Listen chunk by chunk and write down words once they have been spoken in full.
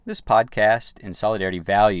This podcast in Solidarity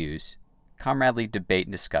values comradely debate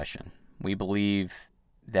and discussion. We believe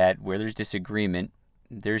that where there's disagreement,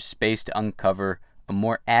 there's space to uncover a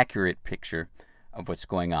more accurate picture of what's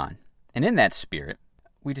going on. And in that spirit,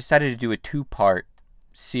 we decided to do a two-part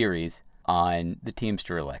series on the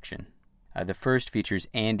Teamster election. The first features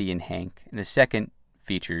Andy and Hank, and the second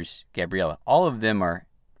features Gabriella. All of them are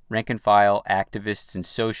rank-and-file activists and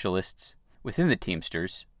socialists within the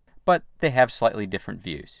Teamsters, but they have slightly different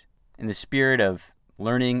views. In the spirit of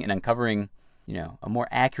learning and uncovering, a more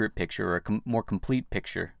accurate picture or a more complete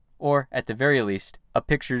picture, or at the very least, a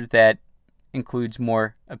picture that includes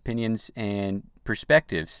more opinions and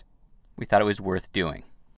perspectives, we thought it was worth doing.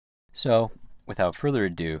 So, without further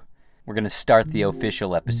ado, we're going to start the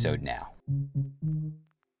official episode now.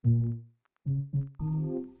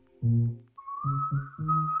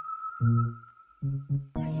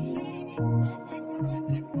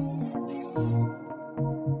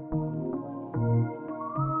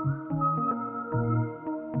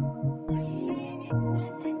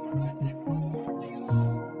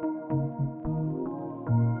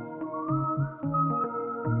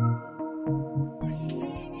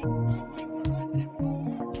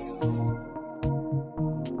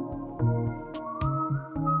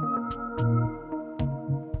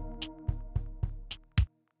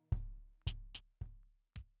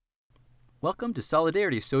 Welcome to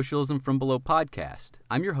Solidarity Socialism from Below podcast.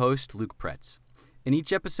 I'm your host, Luke Pretz. In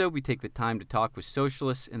each episode, we take the time to talk with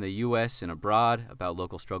socialists in the U.S. and abroad about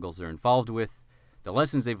local struggles they're involved with, the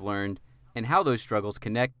lessons they've learned, and how those struggles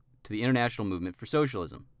connect to the international movement for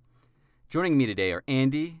socialism. Joining me today are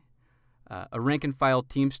Andy, a rank-and-file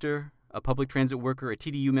Teamster, a public transit worker, a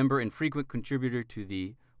TDU member, and frequent contributor to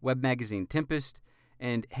the web magazine Tempest,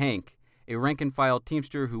 and Hank, a rank-and-file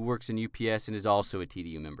Teamster who works in UPS and is also a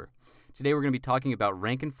TDU member. Today we're going to be talking about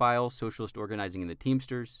rank-and-file socialist organizing in the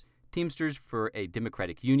Teamsters, Teamsters for a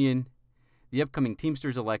Democratic Union, the upcoming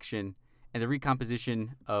Teamsters election, and the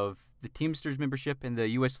recomposition of the Teamsters membership and the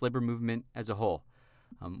U.S. labor movement as a whole.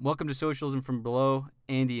 Welcome to Socialism from Below,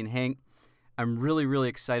 Andy and Hank. I'm really, really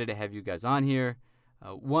excited to have you guys on here.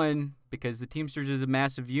 One, because the Teamsters is a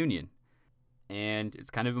massive union, and it's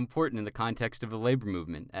kind of important in the context of the labor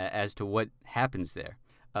movement as to what happens there.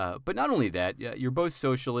 But not only that, you're both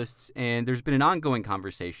socialists, and there's been an ongoing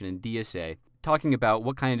conversation in DSA talking about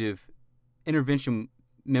what kind of intervention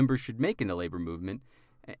members should make in the labor movement.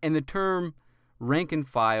 And the term rank and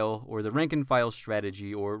file, or the rank and file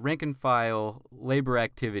strategy, or rank and file labor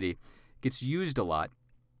activity gets used a lot.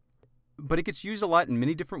 But it gets used a lot in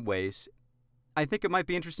many different ways. I think it might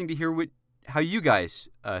be interesting to hear how you guys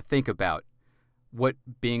think about what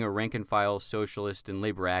being a rank and file socialist and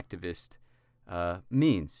labor activist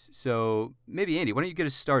means. So maybe Andy, why don't you get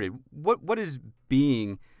us started? What is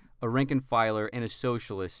being a rank and filer and a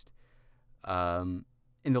socialist in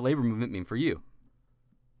the labor movement mean for you?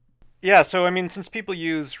 Yeah, so since people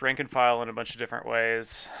use rank and file in a bunch of different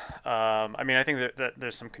ways, I think that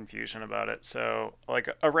there's some confusion about it. So, like,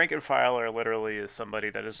 a rank and filer literally is somebody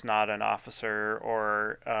that is not an officer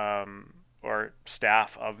or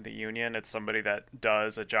staff of the union. It's somebody that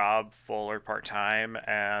does a job full or part time,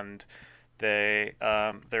 and they're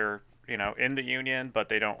in the union, but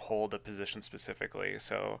they don't hold a position specifically.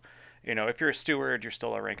 So, if you're a steward, you're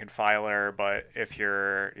still a rank and filer, but if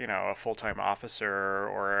you're, a full-time officer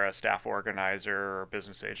or a staff organizer or a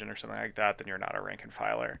business agent or something like that, then you're not a rank and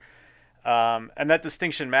filer. And that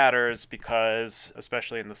distinction matters because,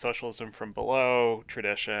 especially in the socialism from below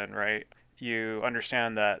tradition, right, you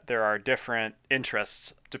understand that there are different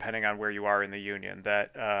interests depending on where you are in the union,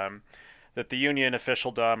 that the union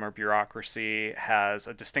officialdom or bureaucracy has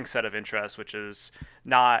a distinct set of interests, which is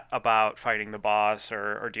not about fighting the boss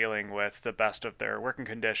or dealing with the best of their working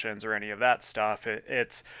conditions or any of that stuff.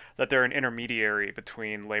 It's that they're an intermediary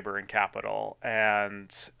between labor and capital. And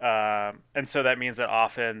so that means that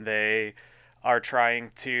often they are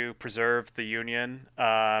trying to preserve the union,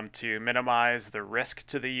 to minimize the risk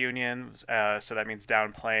to the union. So that means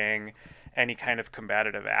downplaying any kind of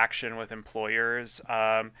combative action with employers.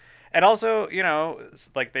 And also,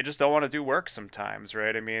 like, they just don't want to do work sometimes,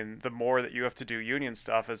 right? The more that you have to do union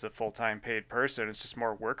stuff as a full-time paid person, it's just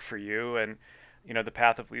more work for you. And, the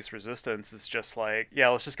path of least resistance is just like, yeah,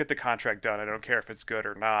 let's just get the contract done. I don't care if it's good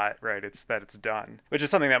or not, right? It's that it's done, which is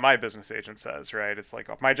something that my business agent says, right? It's like,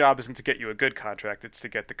 oh, my job isn't to get you a good contract, it's to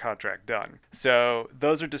get the contract done. So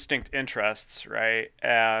those are distinct interests, right?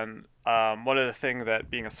 And one of the things that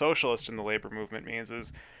being a socialist in the labor movement means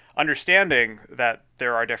is understanding that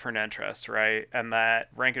there are different interests, right, and that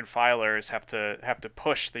rank and filers have to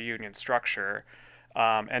push the union structure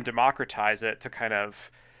and democratize it to kind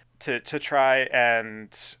of to try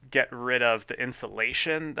and get rid of the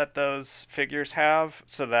insulation that those figures have,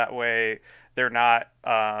 so that way they're not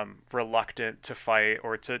reluctant to fight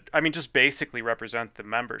or to, I mean, just basically represent the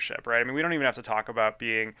membership, right? I mean, we don't even have to talk about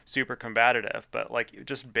being super combative, but like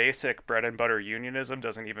just basic bread and butter unionism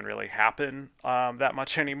doesn't even really happen that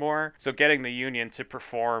much anymore. So getting the union to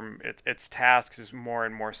perform its tasks is more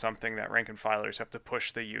and more something that rank and filers have to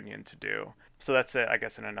push the union to do. So that's it, I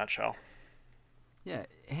guess, in a nutshell. Yeah,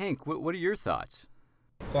 Hank, what are your thoughts?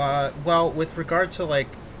 Well, with regard to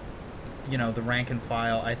the rank and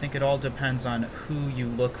file, I think it all depends on who you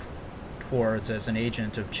look towards as an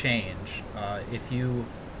agent of change. If you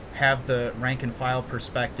have the rank and file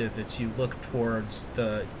perspective, it's you look towards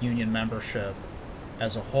the union membership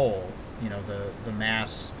as a whole, the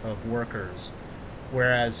mass of workers.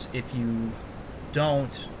 Whereas if you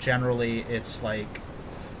don't, generally it's like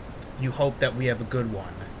you hope that we have a good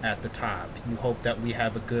one at the top. You hope that we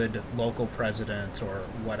have a good local president or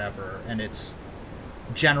whatever, and it's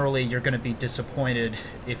generally you're going to be disappointed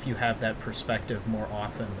if you have that perspective more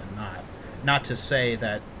often than not. Not to say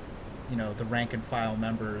that the rank and file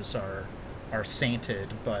members are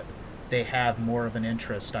sainted, but they have more of an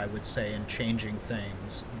interest, I would say, in changing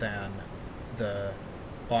things than the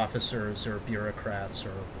officers or bureaucrats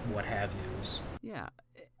or what have yous. Yeah,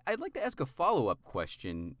 I'd like to ask a follow-up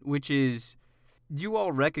question, which is, do you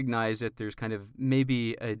all recognize that there's kind of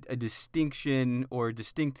maybe a distinction or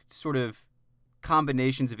distinct sort of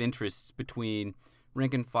combinations of interests between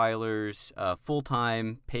rank and filers,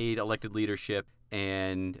 full-time paid elected leadership,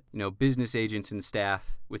 and business agents and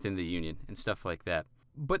staff within the union and stuff like that?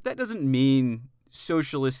 But that doesn't mean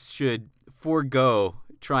socialists should forego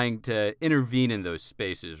trying to intervene in those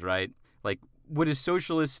spaces, right? Like, what is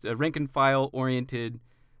socialist, rank and file oriented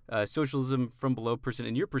socialism from below person,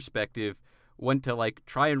 in your perspective, want to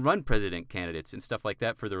try and run president candidates and stuff like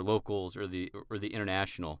that for their locals or the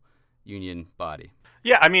international union body?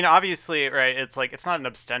 Yeah, I mean, obviously, right? It's it's not an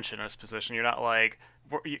abstentionist position.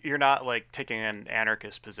 You're not taking an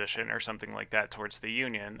anarchist position or something like that towards the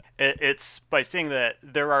union. It's by seeing that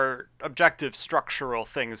there are objective structural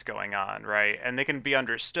things going on, right? And they can be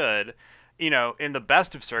understood. In the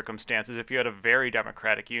best of circumstances, if you had a very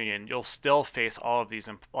democratic union, you'll still face all of these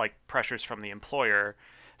pressures from the employer.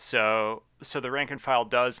 So the rank and file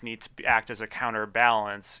does need to act as a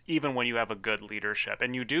counterbalance, even when you have a good leadership,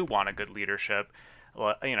 and you do want a good leadership.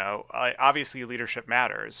 Obviously leadership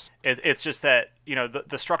matters. It's just that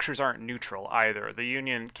the structures aren't neutral either. The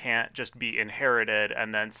union can't just be inherited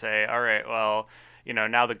and then say, all right, well,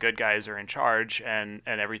 now the good guys are in charge and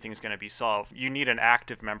everything's going to be solved. You need an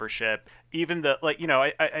active membership. Even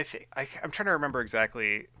I think I'm trying to remember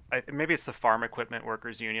exactly. Maybe it's the Farm Equipment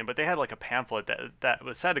Workers Union, but they had a pamphlet that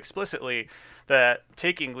was said explicitly that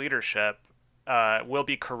taking leadership will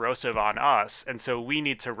be corrosive on us, and so we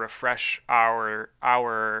need to refresh our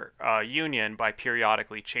union by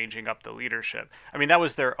periodically changing up the leadership. I mean, that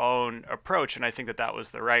was their own approach, and I think that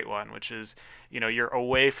was the right one, which is you're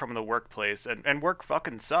away from the workplace, and work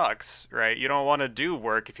fucking sucks, right? You don't want to do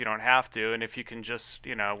work if you don't have to, and if you can just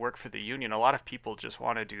work for the union, a lot of people just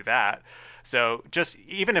want to do that. So just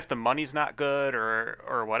even if the money's not good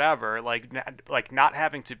or whatever, not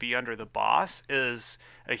having to be under the boss is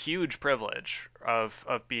a huge privilege of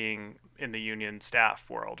being in the union staff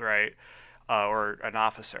world, right? Or an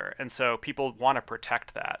officer. And so people want to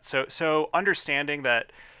protect that. So understanding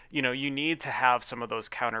that you need to have some of those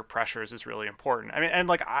counter pressures is really important. I mean, and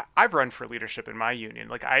I've run for leadership in my union.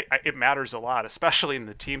 It matters a lot, especially in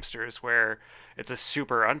the Teamsters, where it's a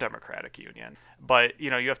super undemocratic union. But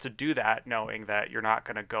you have to do that knowing that you're not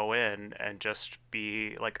going to go in and just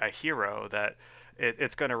be a hero. That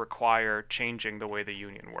it's going to require changing the way the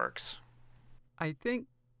union works. I think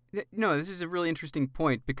this is a really interesting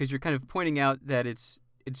point, because you're kind of pointing out that it's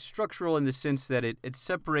structural in the sense that it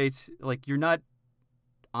separates, you're not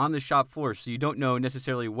on the shop floor, so you don't know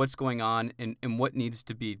necessarily what's going on and what needs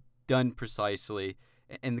to be done precisely,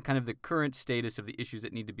 and the kind of the current status of the issues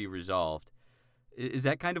that need to be resolved. Is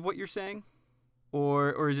that kind of what you're saying?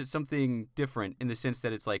 Or is it something different in the sense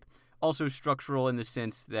that it's also structural in the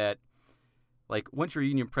sense that once you're a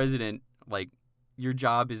union president, your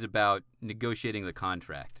job is about negotiating the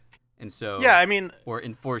contract? And so, yeah, I mean, or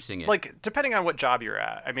enforcing it. Depending on what job you're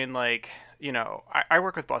at. I mean, I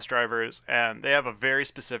work with bus drivers, and they have a very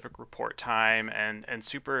specific report time and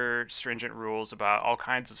super stringent rules about all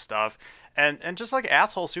kinds of stuff, and just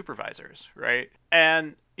asshole supervisors, right?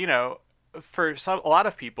 And for a lot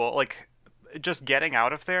of people, just getting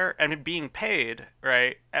out of there and being paid,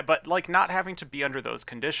 right? But not having to be under those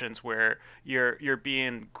conditions where you're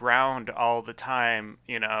being ground all the time,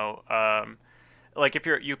 like if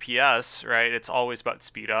you're at UPS, right, it's always about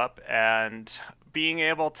speed up and being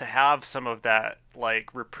able to have some of that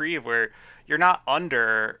like reprieve where you're not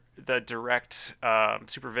under the direct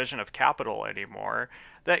supervision of capital anymore.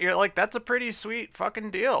 That you're like, that's a pretty sweet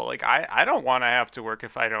fucking deal. Like I don't want to have to work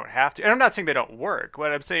if I don't have to. And I'm not saying they don't work.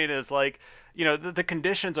 What I'm saying is like, the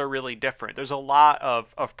conditions are really different. There's a lot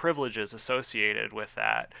of privileges associated with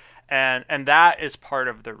that, and that is part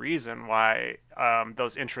of the reason why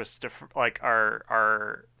those interests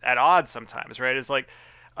are at odds sometimes, right? Is like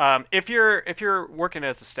if you're working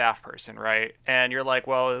as a staff person, right, and you're like,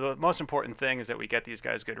 well, the most important thing is that we get these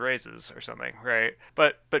guys good raises or something, right?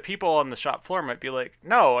 But people on the shop floor might be like,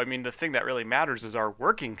 no, I mean the thing that really matters is our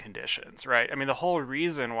working conditions, right? I mean the whole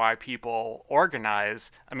reason why people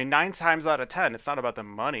organize, I mean 9 times out of 10, it's not about the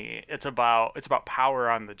money, it's about power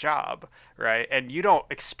on the job, right? And you don't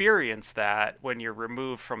experience that when you're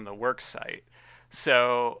removed from the work site.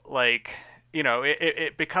 So like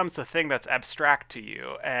it becomes a thing that's abstract to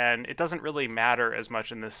you, and it doesn't really matter as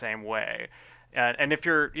much in the same way. And if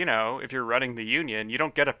you're running the union, you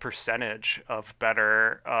don't get a percentage of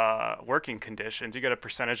better working conditions. You get a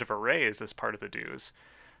percentage of a raise as part of the dues.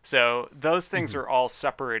 So those things are all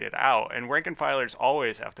separated out, and rank and filers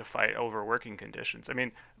always have to fight over working conditions. I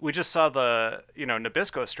mean, we just saw the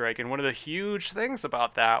Nabisco strike, and one of the huge things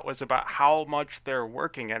about that was about how much they're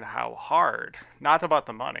working and how hard, not about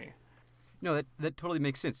the money. No, that totally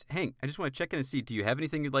makes sense. Hank, I just want to check in and see, do you have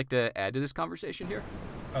anything you'd like to add to this conversation here?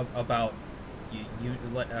 About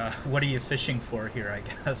what are you fishing for here,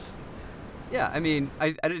 I guess? Yeah, I mean,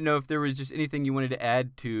 I didn't know if there was just anything you wanted to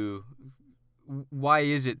add to why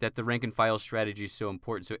is it that the rank and file strategy is so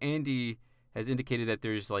important. So Andy has indicated that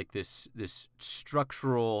there's like this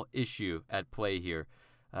structural issue at play here.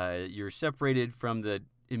 You're separated from the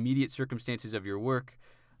immediate circumstances of your work.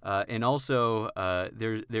 And also,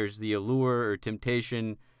 there's the allure or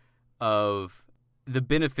temptation of the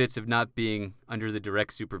benefits of not being under the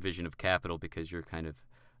direct supervision of capital because you're kind of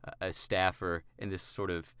a staffer in this sort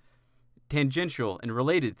of tangential and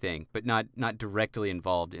related thing, but not directly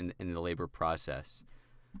involved in the labor process.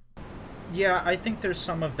 Yeah, I think there's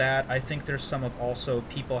some of that. I think there's some of also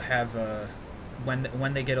people have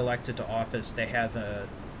when they get elected to office, they have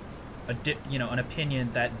an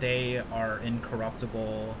opinion that they are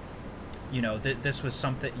incorruptible. This was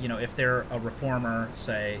something, if they're a reformer,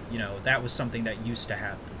 say, that was something that used to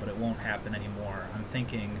happen, but it won't happen anymore. I'm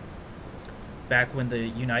thinking back when the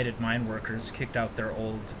United Mine Workers kicked out their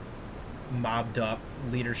old mobbed up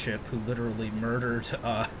leadership who literally murdered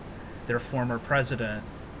their former president,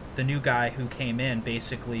 the new guy who came in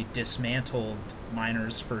basically dismantled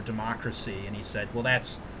Miners for Democracy, and he said, well,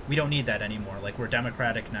 we don't need that anymore. Like, we're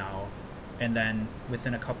democratic now. And then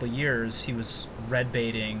within a couple of years, he was red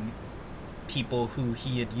baiting people who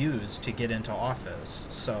he had used to get into office.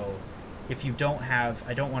 So if you don't have,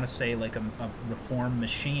 I don't want to say like a reform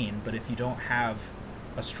machine, but if you don't have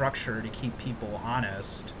a structure to keep people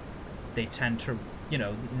honest, they tend to,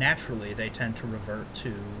 naturally they tend to revert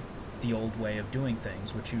to the old way of doing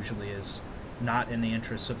things, which usually is not in the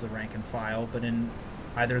interests of the rank and file, but in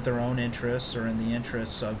either their own interests or in the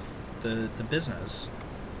interests of the business.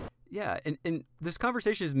 Yeah, and this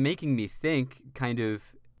conversation is making me think kind of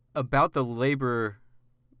about the labor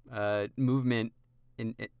movement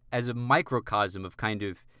as a microcosm of kind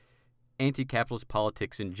of anti-capitalist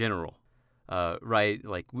politics in general, right?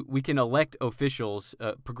 Like we can elect officials,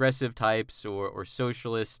 progressive types or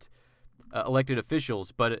socialist elected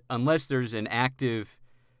officials, but unless there's an active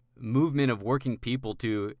movement of working people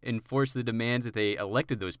to enforce the demands that they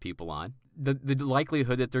elected those people on, the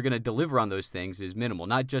likelihood that they're going to deliver on those things is minimal,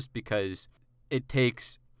 not just because it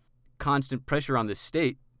takes constant pressure on the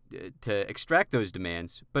state to extract those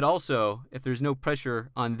demands, but also if there's no pressure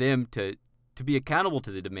on them to be accountable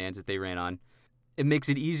to the demands that they ran on, it makes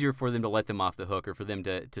it easier for them to let them off the hook or for them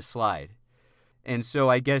to slide. And so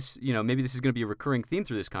I guess, maybe this is going to be a recurring theme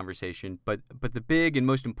through this conversation, but the big and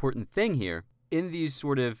most important thing here in these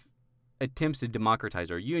sort of attempts to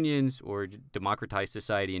democratize our unions or democratize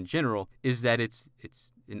society in general is that it's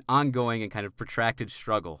an ongoing and kind of protracted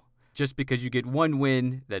struggle. Just because you get one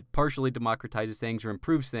win that partially democratizes things or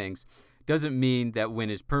improves things doesn't mean that win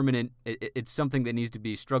is permanent. It's something that needs to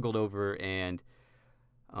be struggled over and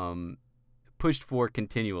pushed for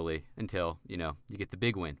continually until, you get the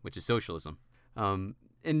big win, which is socialism. And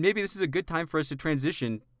maybe this is a good time for us to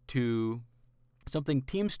transition to something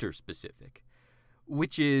Teamster specific,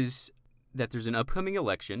 which is that there's an upcoming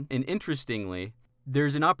election. And interestingly,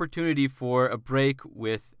 there's an opportunity for a break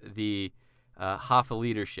with the Hoffa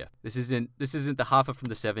leadership. This isn't the Hoffa from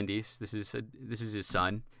the 70s. This is his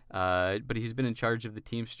son. but he's been in charge of the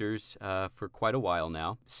Teamsters for quite a while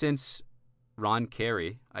now, since Ron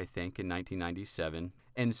Carey, I think, in 1997.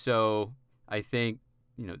 And so I think,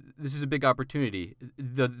 this is a big opportunity.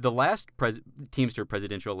 The last Teamster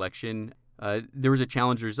presidential election, there was a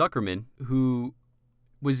challenger, Zuckerman, who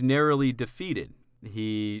was narrowly defeated.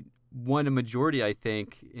 He won a majority, I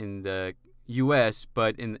think, in the U.S.,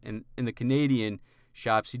 but in the Canadian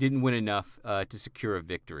shops, he didn't win enough to secure a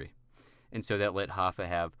victory. And so that let Hoffa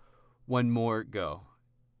have one more go.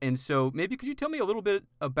 And so maybe could you tell me a little bit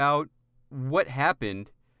about what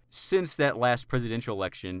happened since that last presidential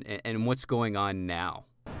election and what's going on now?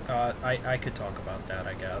 I could talk about that,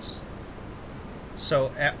 I guess.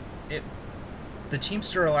 So the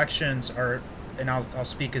Teamster elections are, and I'll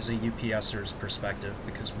speak as a UPSer's perspective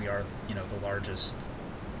because we are, the largest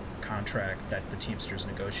contract that the Teamsters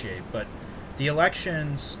negotiate. But the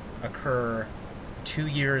elections occur 2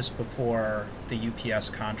 years before the UPS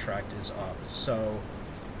contract is up. So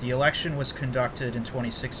the election was conducted in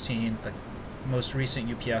 2016. The most recent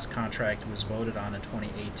UPS contract was voted on in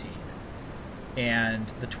 2018. And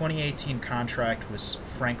the 2018 contract was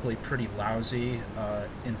frankly pretty lousy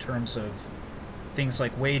in terms of things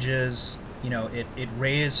like wages. It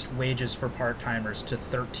raised wages for part-timers to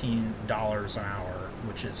 $13 an hour,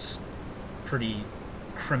 which is pretty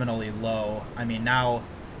criminally low. I mean, now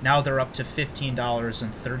they're up to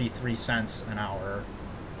 $15.33 an hour.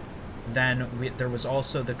 Then there was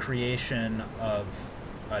also the creation of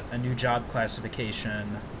a new job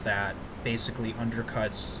classification that basically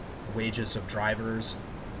undercuts wages of drivers.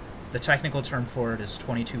 The technical term for it is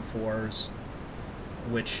 22/4s,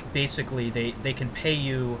 which basically they can pay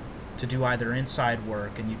you to do either inside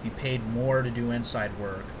work and you'd be paid more to do inside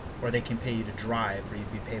work, or they can pay you to drive, or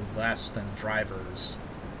you'd be paid less than drivers.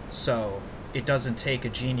 So it doesn't take a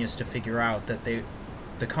genius to figure out that the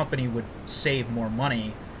company would save more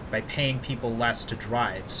money by paying people less to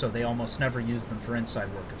drive, so they almost never use them for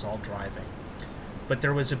inside work. It's all driving. But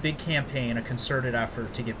there was a big campaign, a concerted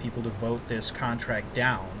effort to get people to vote this contract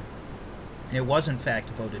down. And it was, in fact,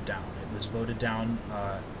 voted down. It was voted down,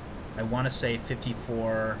 I want to say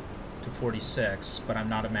 54 to 46, but I'm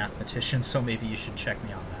not a mathematician, so maybe you should check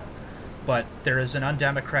me on that. But there is an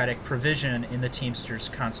undemocratic provision in the Teamsters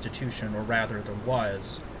Constitution, or rather there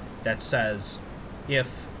was, that says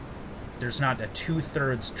if there's not a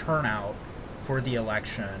 2/3 turnout for the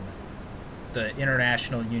election, the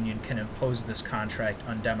international union can impose this contract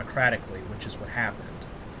undemocratically, which is what happened.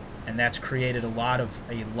 And that's created a lot of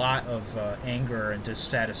anger and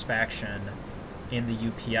dissatisfaction in the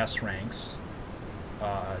UPS ranks,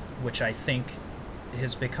 which I think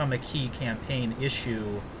has become a key campaign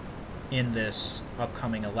issue in this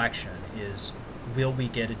upcoming election is, will we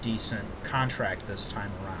get a decent contract this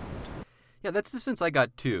time around? Yeah, that's the sense I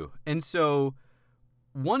got too. And so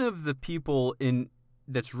one of the people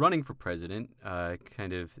that's running for president,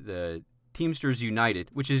 kind of the Teamsters United,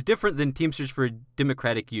 which is different than Teamsters for a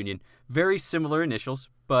Democratic Union, very similar initials,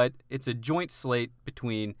 but it's a joint slate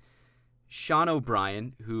between Sean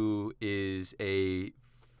O'Brien, who is a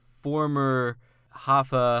former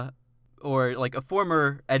Hoffa, or like a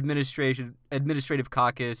former administrative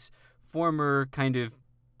caucus, former kind of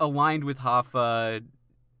aligned with Hoffa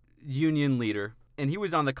union leader, and he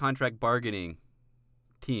was on the contract bargaining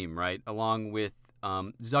team, right, along with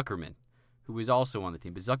Zuckerman, who was also on the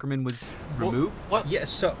team, but Zuckerman was removed. What? Yeah.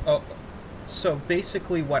 So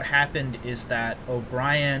basically, what happened is that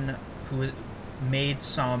O'Brien, who made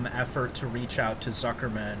some effort to reach out to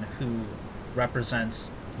Zuckerman, who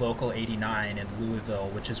represents Local 89 in Louisville,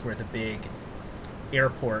 which is where the big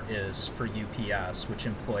airport is for UPS, which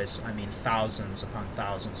employs, thousands upon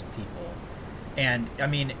thousands of people. And,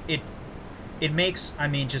 it makes,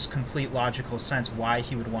 just complete logical sense why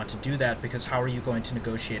he would want to do that, because how are you going to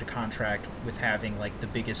negotiate a contract with having, the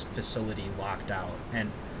biggest facility locked out?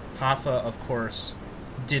 And Hoffa, of course,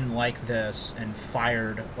 didn't like this and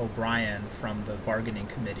fired O'Brien from the bargaining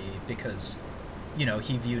committee because,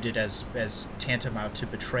 he viewed it as tantamount to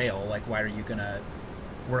betrayal. Like, why are you going to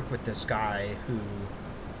work with this guy who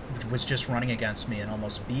was just running against me and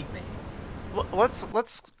almost beat me?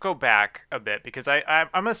 Let's go back a bit, because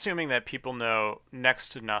I'm assuming that people know next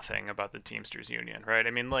to nothing about the Teamsters Union, right?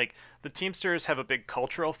 The Teamsters have a big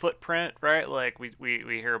cultural footprint, right? We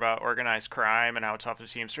hear about organized crime and how tough the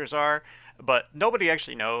Teamsters are, but nobody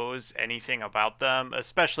actually knows anything about them,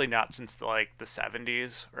 especially not since the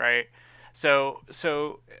 70s, right? So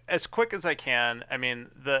as quick as I can,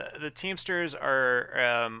 the Teamsters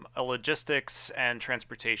are a logistics and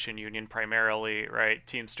transportation union primarily, right?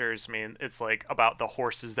 Teamsters, it's about the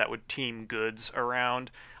horses that would team goods around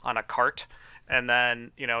on a cart, And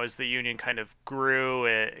then, as the union kind of grew,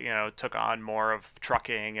 it, took on more of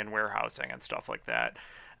trucking and warehousing and stuff like that.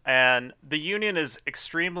 And the union is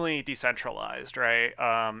extremely decentralized, right?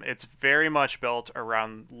 It's very much built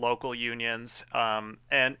around local unions, and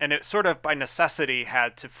it sort of by necessity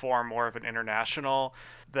had to form more of an international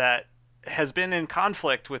that has been in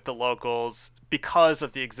conflict with the locals because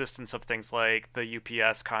of the existence of things like the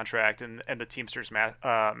UPS contract and the Teamsters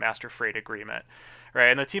Master Freight Agreement, right?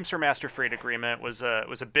 And the Teamster Master Freight Agreement was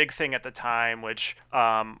a big thing at the time, which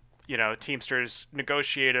Teamsters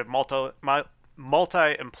negotiated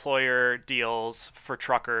multi-employer deals for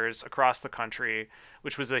truckers across the country,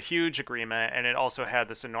 which was a huge agreement, and it also had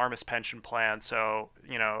this enormous pension plan. So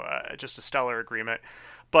just a stellar agreement.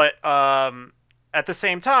 But at the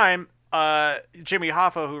same time, Jimmy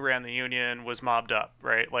Hoffa, who ran the union, was mobbed up,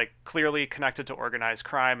 right? Like clearly connected to organized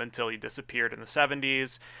crime until he disappeared in the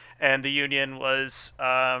 70s, and the union was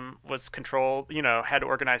controlled, had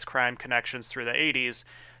organized crime connections through the 80s.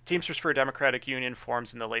 Teamsters for a Democratic Union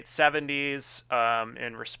forms in the late 70s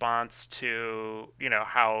in response to,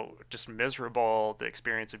 how just miserable the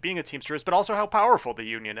experience of being a Teamster is, but also how powerful the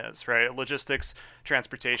union is, right? Logistics,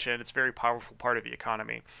 transportation, it's a very powerful part of the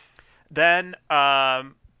economy. Then,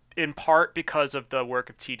 in part because of the work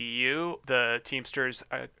of TDU, the Teamsters,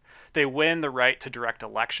 they win the right to direct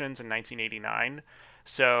elections in 1989.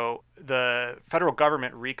 So the federal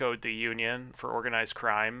government RICO'd the union for organized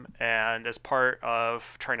crime, and as part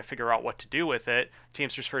of trying to figure out what to do with it,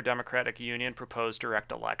 Teamsters for a Democratic Union proposed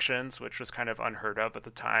direct elections, which was kind of unheard of at the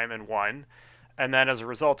time, and won. And then as a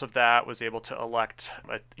result of that, was able to elect,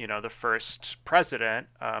 the first president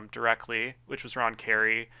directly, which was Ron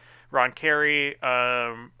Carey. Ron Carey,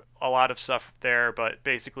 a lot of stuff there, but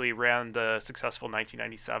basically ran the successful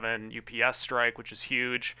 1997 UPS strike, which is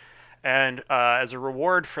huge. And as a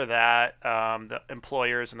reward for that, the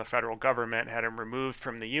employers and the federal government had him removed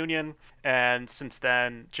from the union. And since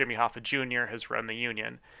then, Jimmy Hoffa Jr. has run the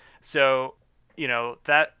union. So,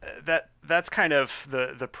 that's kind of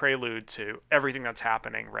the prelude to everything that's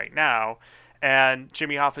happening right now. And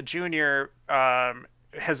Jimmy Hoffa Jr.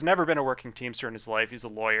 Has never been a working Teamster in his life. He's a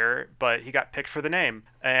lawyer, but he got picked for the name.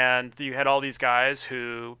 And you had all these guys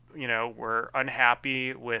who, were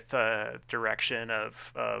unhappy with the direction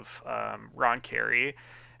of Ron Carey,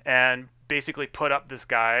 and basically put up this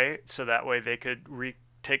guy so that way they could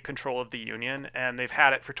take control of the union. And they've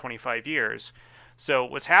had it for 25 years. So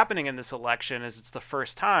what's happening in this election is it's the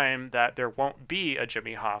first time that there won't be a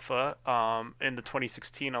Jimmy Hoffa. In the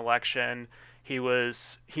 2016 election,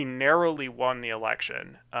 he narrowly won the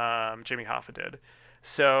election. Jimmy Hoffa did.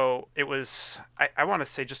 So it was, I want to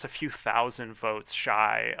say, just a few thousand votes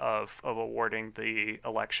shy of awarding the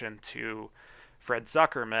election to Fred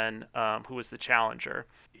Zuckerman, who was the challenger.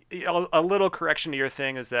 A little correction to your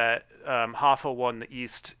thing is that Hoffa won the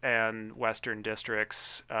East and Western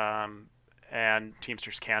districts and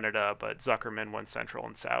Teamsters Canada, but Zuckerman won Central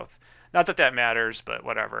and South. Not that that matters, but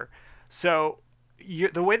whatever. So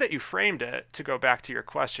the way that you framed it, to go back to your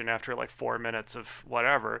question after like 4 minutes of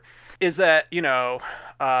whatever, is that,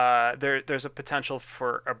 there's a potential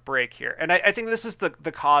for a break here. And I think this is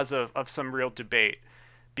the cause of some real debate,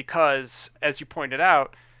 because as you pointed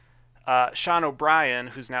out, Sean O'Brien,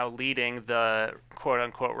 who's now leading the quote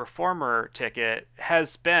unquote reformer ticket,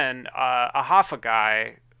 has been a Hoffa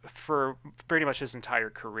guy for pretty much his entire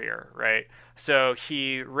career, right? So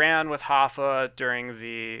he ran with Hoffa during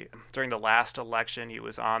the last election. He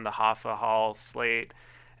was on the Hoffa Hall slate,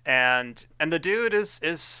 and the dude is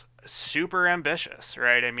super ambitious,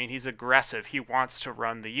 right? I mean, he's aggressive. He wants to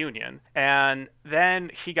run the union. And then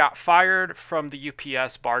he got fired from the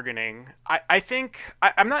UPS bargaining. I think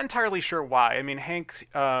I'm not entirely sure why. I mean, Hank,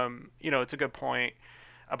 it's a good point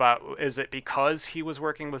about, is it because he was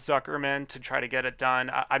working with Zuckerman to try to get it done?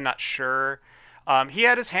 I'm not sure. He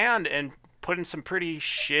had his hand in putting some pretty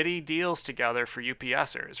shitty deals together for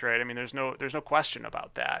UPSers, right? I mean, there's no question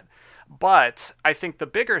about that. But I think the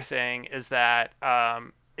bigger thing is that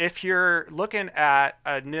if you're looking at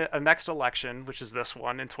a next election, which is this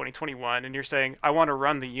one in 2021, and you're saying, I want to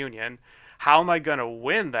run the union, how am I going to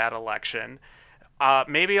win that election?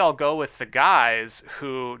 Maybe I'll go with the guys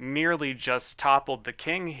who nearly just toppled the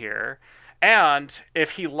king here. And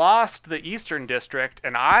if he lost the Eastern District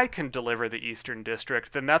and I can deliver the Eastern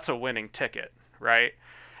District, then that's a winning ticket, right?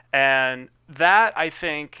 And that, I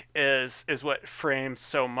think, is what frames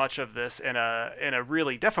so much of this in a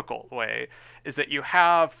really difficult way, is that you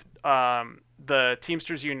have the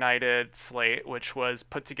Teamsters United slate, which was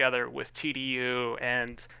put together with TDU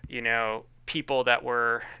and, people that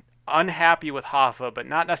were unhappy with Hoffa, but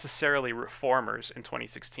not necessarily reformers in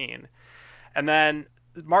 2016. And then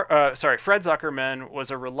Fred Zuckerman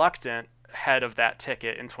was a reluctant head of that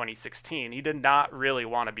ticket in 2016. He did not really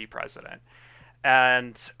want to be president.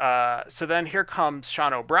 And so then here comes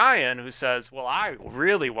Sean O'Brien, who says, well, I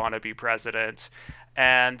really want to be president.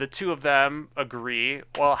 And the two of them agree,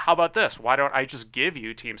 well, how about this? Why don't I just give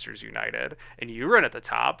you Teamsters United and you run at the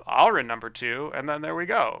top, I'll run number two, and then there we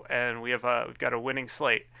go. And we've got a winning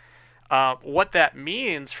slate. What that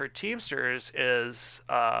means for Teamsters is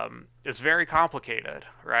very complicated,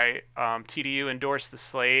 right? TDU endorsed the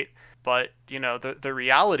slate, but the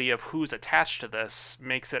reality of who's attached to this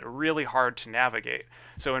makes it really hard to navigate.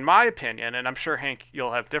 So in my opinion, and I'm sure Hank,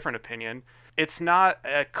 you'll have different opinion, it's not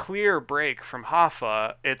a clear break from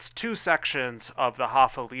Hoffa. It's two sections of the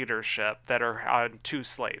Hoffa leadership that are on two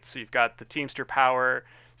slates. So you've got the Teamster Power,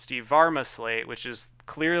 Steve Varma slate, which is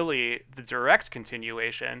clearly the direct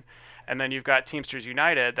continuation. And then you've got Teamsters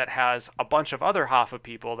United that has a bunch of other Hoffa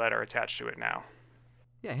people that are attached to it now.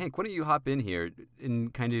 Yeah, Hank, why don't you hop in here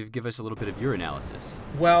and kind of give us a little bit of your analysis?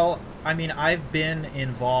 Well, I mean, I've been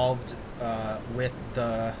involved with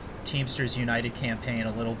the Teamsters United campaign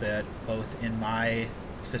a little bit, both in my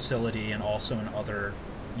facility and also in other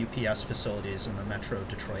UPS facilities in the Metro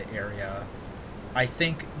Detroit area. I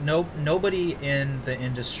think nobody in the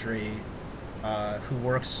industry who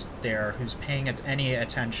works there, who's paying any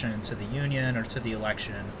attention to the union or to the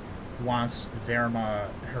election, wants Verma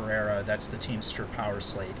Herrera, that's the Teamster Power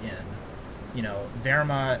slate, in.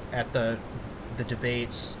 Verma at the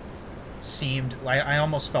debates seemed, I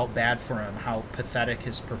almost felt bad for him, how pathetic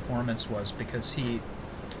his performance was, because he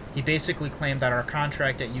basically claimed that our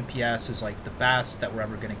contract at UPS is like the best that we're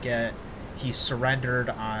ever going to get. He surrendered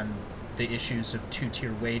on the issues of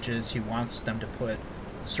two-tier wages. He wants them to put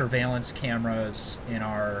surveillance cameras in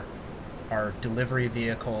our delivery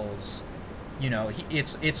vehicles.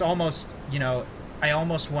 It's almost, I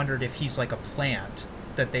almost wondered if he's like a plant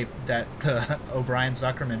that the O'Brien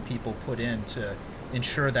Zuckerman people put in to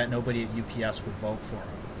ensure that nobody at UPS would vote for him.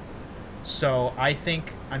 So I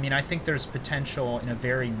think there's potential in a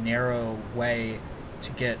very narrow way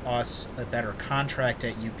to get us a better contract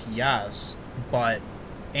at UPS,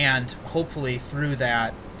 and hopefully through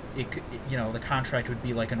that, the contract would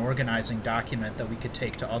be like an organizing document that we could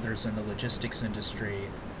take to others in the logistics industry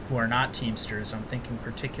who are not Teamsters. I'm thinking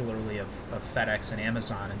particularly of FedEx and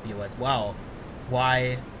Amazon, and be like, well,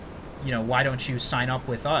 why don't you sign up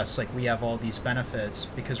with us? Like, we have all these benefits.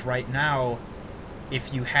 Because right now,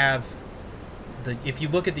 if you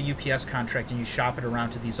look at the UPS contract and you shop it around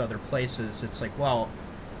to these other places, it's like, well,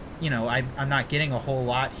 I'm not getting a whole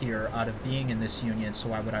lot here out of being in this union, so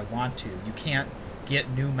why would I want to? You can't get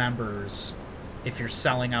new members if you're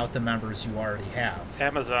selling out the members you already have.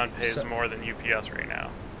 Amazon pays more than UPS right now.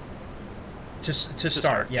 To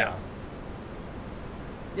start, yeah.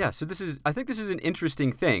 Yeah, so I think this is an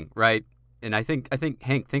interesting thing, right? And I think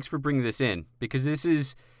Hank, thanks for bringing this in, because this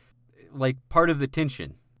is like part of the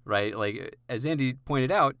tension, right? Like, as Andy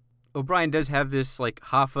pointed out, O'Brien does have this like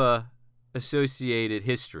Hoffa associated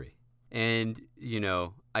history, and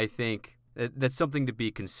I think that's something to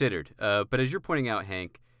be considered. But as you're pointing out,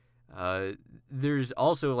 Hank, there's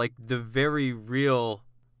also like the very real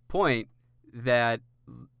point that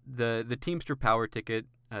the Teamster Power ticket,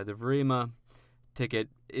 the Verma ticket,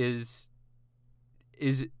 is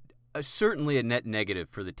certainly a net negative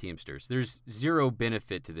for the Teamsters. There's zero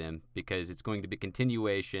benefit to them, because it's going to be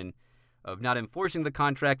continuation of not enforcing the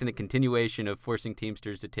contract and a continuation of forcing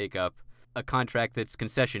Teamsters to take up a contract that's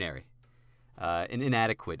concessionary and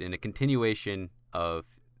inadequate, and a continuation of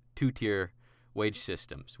two-tier wage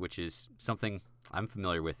systems, which is something I'm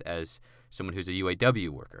familiar with as someone who's a UAW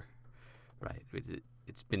worker, right?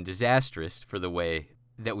 It's been disastrous for the way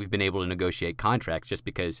that we've been able to negotiate contracts, just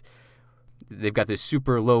because they've got this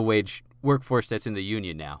super low-wage workforce that's in the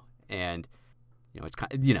union now. And, it's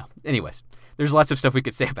anyways, there's lots of stuff we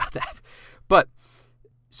could say about that. But,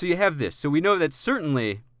 so you have this. So we know that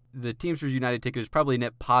certainly the Teamsters United ticket is probably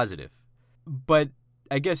net positive. But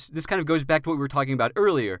I guess this kind of goes back to what we were talking about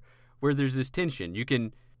earlier, where there's this tension. You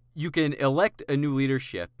can elect a new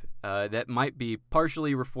leadership that might be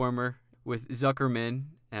partially reformer with Zuckerman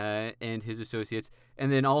and his associates,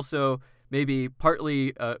 and then also maybe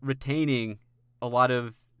partly retaining a lot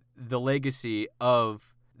of the legacy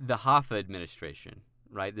of the Hoffa administration,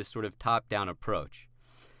 right? This sort of top-down approach.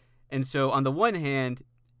 And so on the one hand,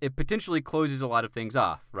 it potentially closes a lot of things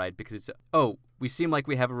off, right? Because it's, we seem like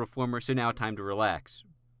we have a reformer, so now time to relax.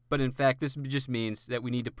 But in fact, this just means that we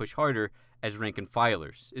need to push harder as rank and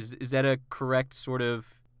filers. Is that a correct sort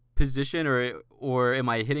of position, or am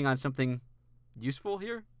I hitting on something useful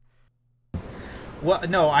here? Well,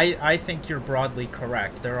 no, I think you're broadly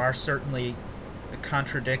correct. There are certainly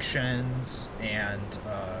contradictions and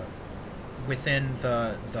within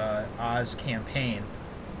the Oz campaign,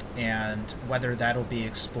 and whether that'll be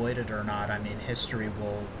exploited or not, I mean, history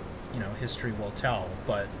will tell.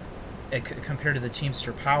 But compared to the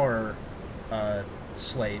Teamster Power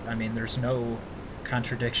slate, I mean, there's no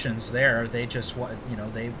contradictions there. They just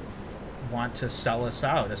they want to sell us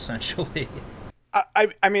out, essentially.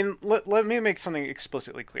 I mean, let me make something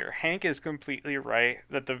explicitly clear. Hank is completely right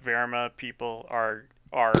that the Verma people are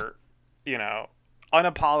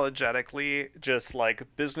unapologetically just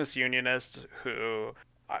like business unionists who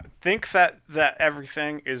think that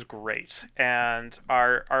everything is great and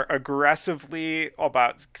are aggressively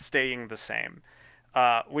about staying the same,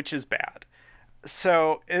 which is bad.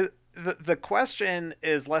 So the question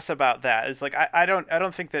is less about that. It's like I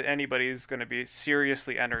don't think that anybody's going to be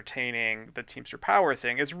seriously entertaining the Teamster Power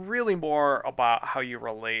thing. It's really more about how you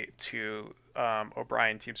relate to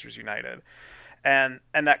O'Brien Teamsters United. And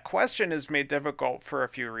that question is made difficult for a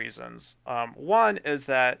few reasons. One is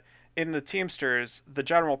that in the Teamsters, the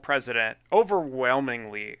general president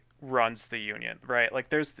overwhelmingly runs the union, right? Like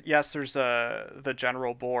there's the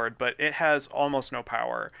general board, but it has almost no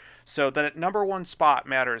power. So that number one spot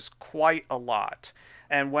matters quite a lot.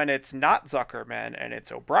 And when it's not Zuckerman and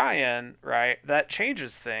it's O'Brien, right, that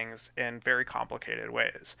changes things in very complicated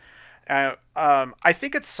ways. I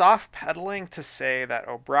think it's soft pedaling to say that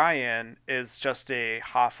O'Brien is just a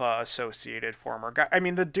Hoffa associated former guy. I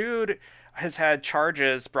mean, the dude has had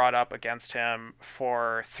charges brought up against him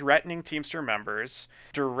for threatening Teamster members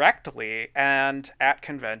directly and at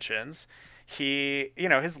conventions. He,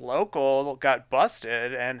 his local got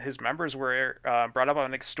busted and his members were brought up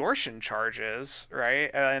on extortion charges, right?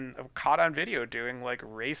 And caught on video doing like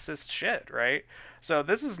racist shit, right? So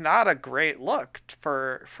this is not a great look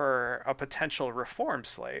for a potential reform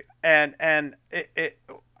slate. And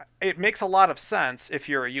it makes a lot of sense if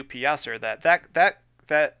you're a UPSer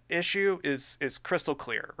that issue is crystal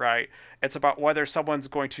clear, right? It's about whether someone's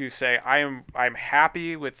going to say, I'm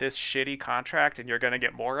happy with this shitty contract and you're going to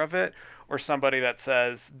get more of it, or somebody that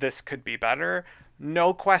says this could be better.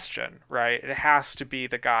 No question, right? It has to be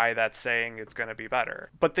the guy that's saying it's going to be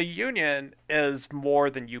better. But the union is more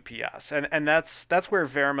than UPS. And that's where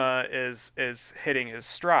Verma is hitting his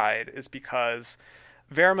stride, is because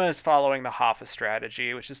Verma is following the Hoffa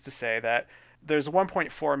strategy, which is to say that there's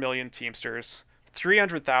 1.4 million Teamsters.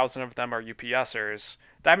 300,000 of them are UPSers.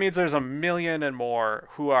 That means there's 1 million and more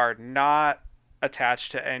who are not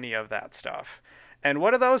attached to any of that stuff. And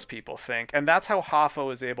what do those people think? And that's how Hoffa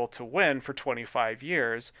was able to win for 25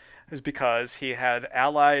 years, is because he had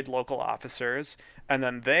allied local officers, and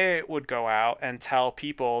then they would go out and tell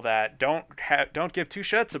people that don't give two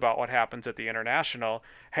shits about what happens at the International.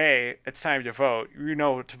 Hey, it's time to vote. You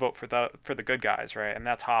know to vote for the good guys, right? And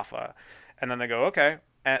that's Hoffa. And then they go, okay.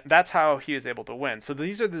 And that's how he is able to win. So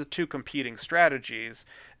these are the two competing strategies.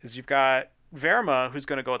 Is you've got Verma, who's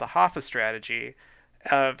going to go with the Hoffa strategy,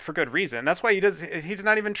 for good reason. That's why he's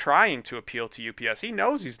not even trying to appeal to UPS. He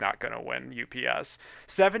knows he's not going to win UPS.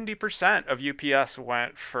 70% of UPS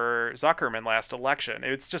went for Zuckerman last election.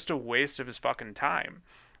 It's just a waste of his fucking time,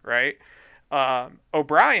 right?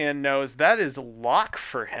 O'Brien knows that is lock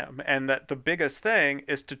for him, and that the biggest thing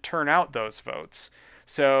is to turn out those votes.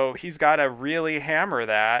 So he's got to really hammer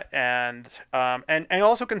that, and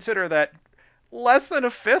also consider that less than a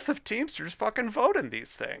fifth of Teamsters fucking vote in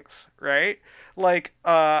these things, right? Like,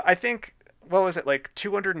 I think, what was it, like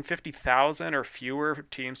 250,000 or fewer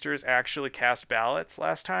Teamsters actually cast ballots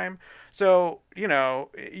last time. So,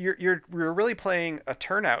 you're really playing a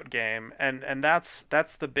turnout game, and that's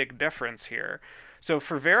the big difference here. So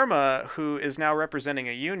for Verma, who is now representing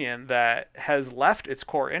a union that has left its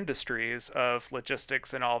core industries of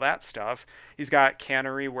logistics and all that stuff, he's got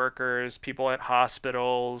cannery workers, people at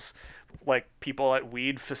hospitals, like people at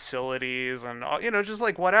weed facilities, and just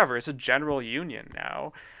like whatever. It's a general union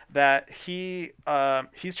now that he's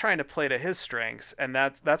trying to play to his strengths, and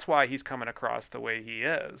that's why he's coming across the way he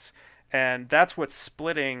is. And that's what's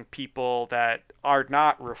splitting people that are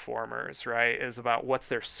not reformers, right? Is about what's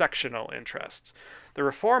their sectional interests. The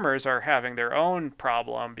reformers are having their own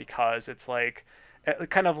problem because it's like,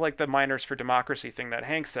 kind of like the Miners for Democracy thing that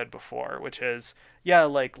Hank said before, which is, yeah,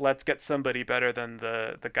 like, let's get somebody better than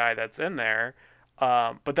the guy that's in there.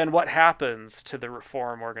 But then what happens to the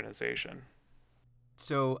reform organization?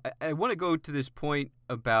 So I want to go to this point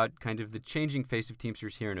about kind of the changing face of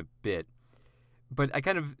Teamsters here in a bit. But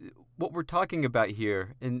what we're talking about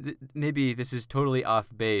here, and maybe this is totally off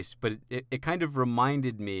base, but it kind of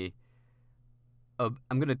reminded me of,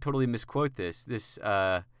 I'm going to totally misquote this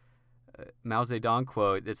Mao Zedong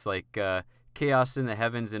quote that's like, chaos in the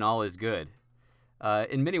heavens and all is good.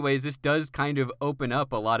 in many ways, this does kind of open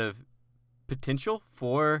up a lot of potential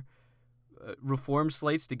for reform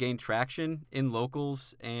slates to gain traction in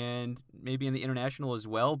locals and maybe in the international as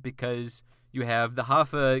well, because you have the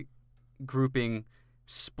Hoffa grouping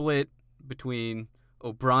split between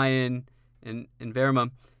O'Brien and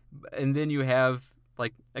Verma, and then you have,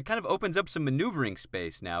 like, it kind of opens up some maneuvering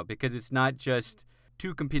space now, because it's not just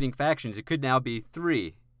two competing factions. It could now be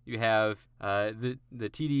three. You have the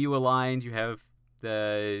TDU aligned, you have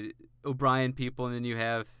the O'Brien people, and then you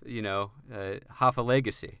have, Hoffa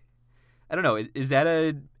Legacy. I don't know. Is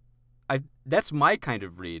that that's my kind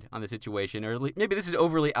of read on the situation, or maybe this is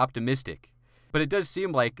overly optimistic, but it does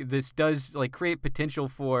seem like this does create potential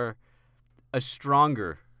for a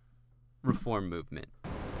stronger reform movement.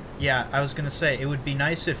 Yeah, I was going to say, it would be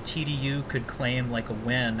nice if TDU could claim a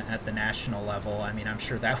win at the national level. I mean, I'm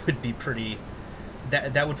sure that would be pretty...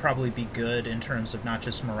 That would probably be good in terms of not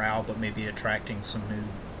just morale, but maybe attracting some new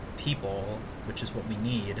people, which is what we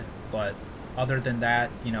need. But other than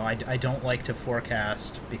that, I don't like to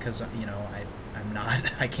forecast, because, I'm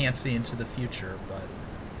not... I can't see into the future, but...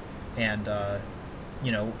 And,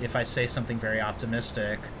 if I say something very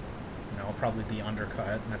optimistic... I'll probably be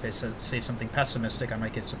undercut, and if I say something pessimistic, I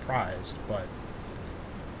might get surprised. But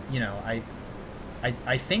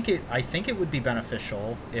I think it would be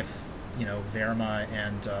beneficial if Verma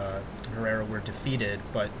and Herrera were defeated.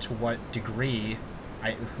 But to what degree,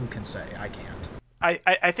 who can say? I can't.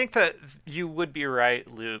 I think that you would be right,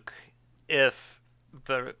 Luke, if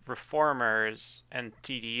the reformers and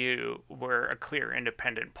TDU were a clear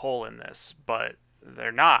independent pole in this, but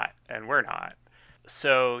they're not, and we're not.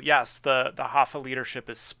 So yes, the Hoffa leadership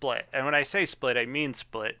is split. And when I say split, I mean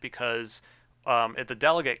split, because at the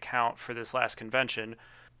delegate count for this last convention,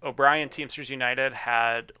 O'Brien Teamsters United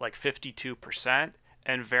had 52%,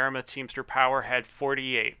 and Verma Teamster Power had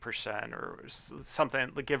 48%, or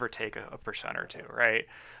something, give or take a percent or two, right?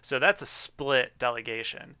 So that's a split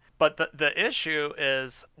delegation. But the issue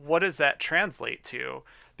is, what does that translate to?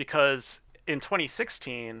 Because in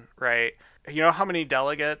 2016, right, you know how many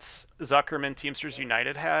delegates Zuckerman Teamsters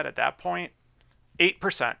United had at that point?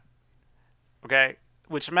 8%. Okay?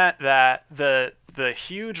 Which meant that the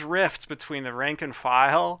huge rift between the rank and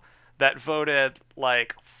file that voted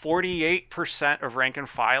 48% of rank and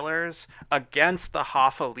filers against the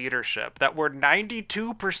Hoffa leadership, that were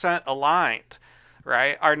 92% aligned,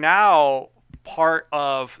 right, are now part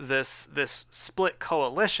of this split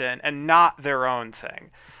coalition and not their own thing.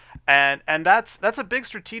 And that's a big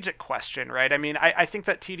strategic question, right? I mean, I think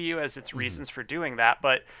that TDU has its reasons for doing that,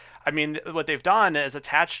 but I mean, what they've done is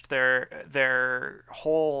attached their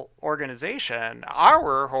whole organization,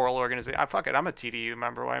 our whole organization. Fuck it, I'm a TDU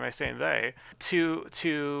member. Why am I saying they?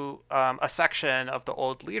 To a section of the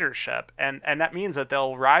old leadership, and that means that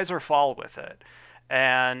they'll rise or fall with it.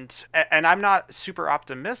 And I'm not super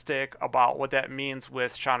optimistic about what that means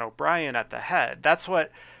with Sean O'Brien at the head. That's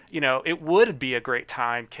what. It would be a great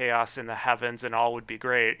time, chaos in the heavens, and all would be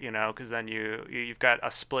great, because then you've got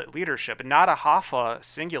a split leadership, and not a Hoffa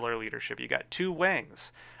singular leadership. You got two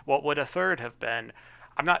wings. What would a third have been?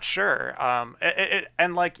 I'm not sure. That's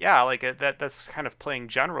kind of playing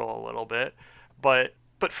general a little bit, but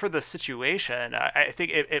for the situation, I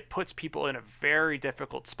think it puts people in a very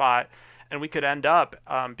difficult spot, and we could end up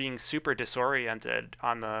being super disoriented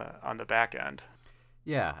on the back end.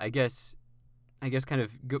 Yeah, I guess kind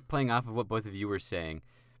of playing off of what both of you were saying,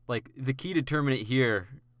 the key determinant here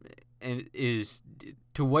is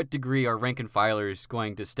to what degree are rank and filers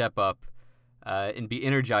going to step up and be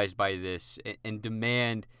energized by this and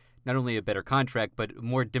demand not only a better contract, but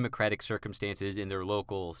more democratic circumstances in their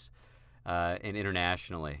locals and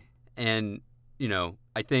internationally. And,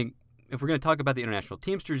 I think if we're going to talk about the International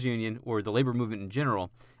Teamsters Union or the labor movement in general,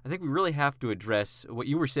 I think we really have to address what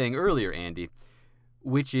you were saying earlier, Andy,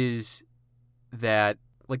 which is that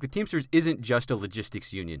the Teamsters isn't just a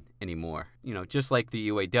logistics union anymore, just like the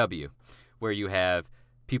UAW, where you have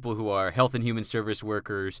people who are health and human service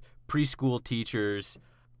workers, preschool teachers,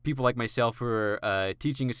 people like myself who are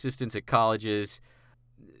teaching assistants at colleges,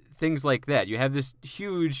 things like that. You have this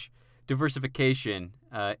huge diversification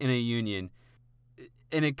in a union,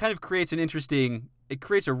 and it kind of creates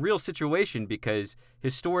a real situation, because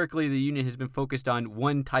historically the union has been focused on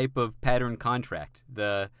one type of pattern contract.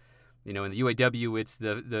 In the UAW, it's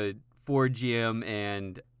the Ford, GM,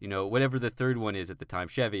 and, whatever the third one is at the time,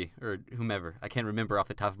 Chevy or whomever. I can't remember off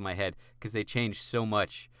the top of my head, because they changed so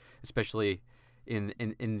much, especially in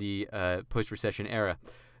the post-recession era.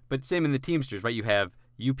 But same in the Teamsters, right? You have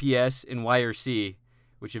UPS and YRC,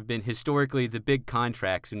 which have been historically the big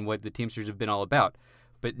contracts and what the Teamsters have been all about.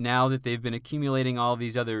 But now that they've been accumulating all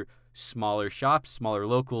these other smaller shops, smaller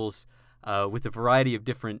locals, with a variety of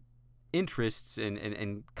different interests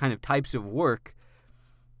and kind of types of work,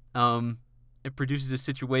 it produces a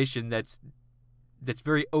situation that's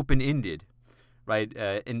very open-ended, right?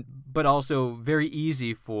 But also very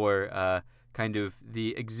easy for kind of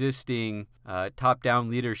the existing top-down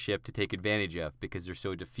leadership to take advantage of, because they're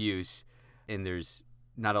so diffuse and there's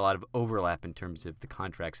not a lot of overlap in terms of the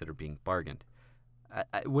contracts that are being bargained.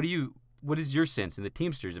 What is your sense in the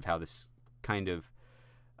Teamsters of how this kind of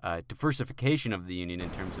diversification of the union in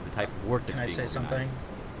terms of the type of work that's being organized? Can I say something?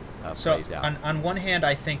 Plays out? On one hand,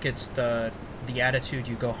 I think it's the attitude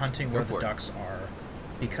you go hunting where the ducks are,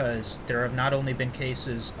 because there have not only been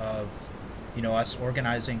cases of us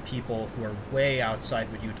organizing people who are way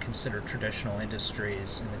outside what you would consider traditional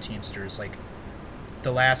industries in the Teamsters. Like,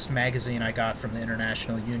 the last magazine I got from the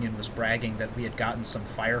International Union was bragging that we had gotten some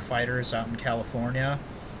firefighters out in California.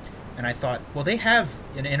 And I thought, well, they have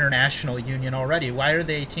an international union already. Why are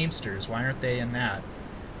they Teamsters? Why aren't they in that?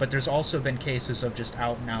 But there's also been cases of just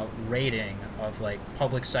out-and-out raiding of, like,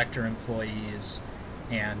 public sector employees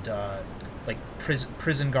and, like,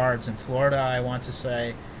 prison guards in Florida, I want to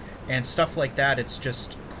say, and stuff like that. It's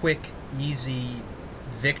just quick, easy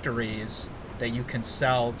victories that you can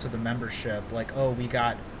sell to the membership. Like, oh, we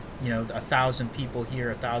got, 1,000 people here,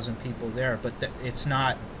 1,000 people there. But it's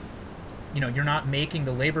not... you're not making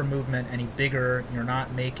the labor movement any bigger. You're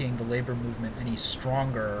not making the labor movement any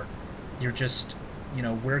stronger. You're just,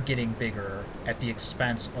 we're getting bigger at the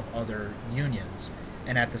expense of other unions.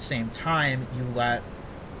 And at the same time, you let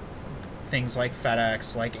things like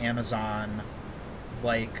FedEx, like Amazon,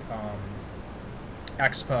 like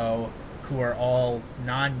Expo, who are all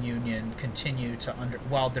non-union, continue to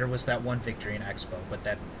well, there was that one victory in Expo, but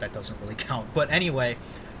that doesn't really count. But anyway,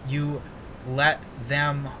 you let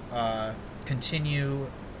them continue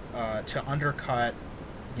to undercut,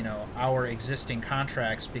 our existing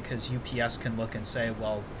contracts, because UPS can look and say,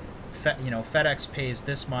 well, FedEx pays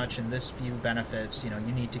this much and this few benefits, you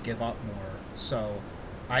need to give up more. So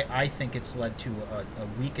I think it's led to a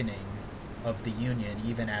weakening of the union,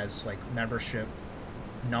 even as, like, membership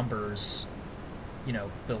numbers,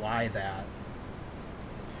 belie that.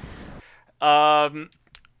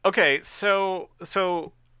 Okay, so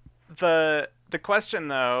the question,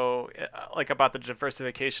 though, like, about the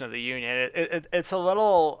diversification of the union, it's a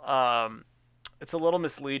little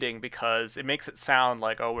misleading, because it makes it sound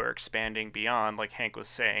like, oh, we're expanding beyond, like Hank was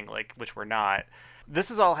saying, like, which we're not. This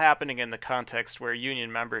is all happening in the context where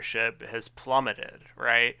union membership has plummeted,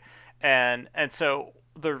 right? And so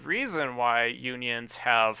the reason why unions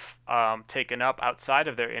have taken up outside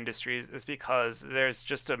of their industries is because there's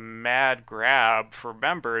just a mad grab for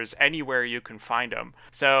members anywhere you can find them.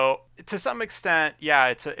 So to some extent,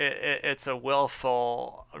 yeah, it's a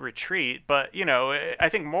willful retreat, but I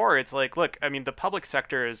think more it's like, look, I mean, the public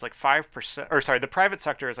sector is like 5%, or sorry, the private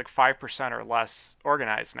sector is like 5% or less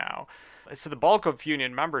organized now. So the bulk of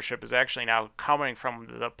union membership is actually now coming from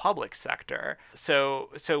the public sector. So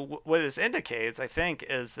what this indicates, I think,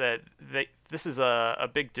 is that this is a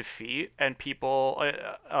big defeat, and people,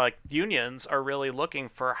 like unions, are really looking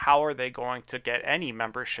for how are they going to get any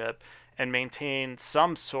membership and maintain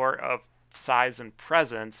some sort of size and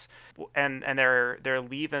presence, and they're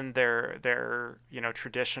leaving their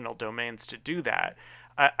traditional domains to do that.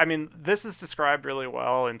 I mean, this is described really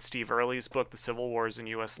well in Steve Early's book, The Civil Wars in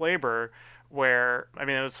U.S. Labor, where, I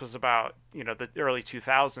mean, this was about, the early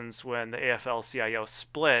 2000s when the AFL-CIO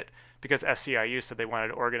split because SEIU said they wanted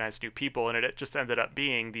to organize new people, and it just ended up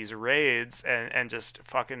being these raids and just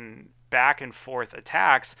fucking back and forth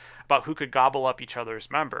attacks about who could gobble up each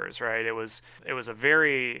other's members, right? It was a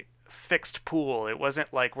very fixed pool. It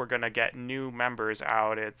wasn't like we're going to get new members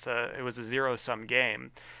out. It was a zero-sum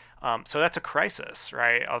game. So that's a crisis,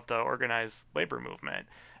 right, of the organized labor movement.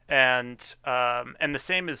 And the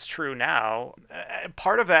same is true now.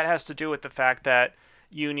 Part of that has to do with the fact that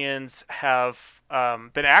unions have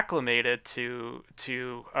been acclimated to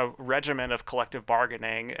a regimen of collective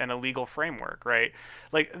bargaining and a legal framework, right?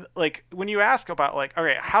 Like when you ask about, like, all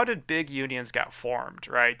right, how did big unions get formed,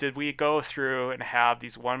 right? Did we go through and have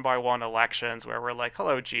these one-by-one elections where we're like,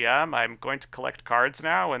 hello, GM, I'm going to collect cards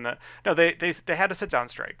now? And no, they had a sit-down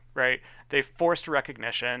strike, right? They forced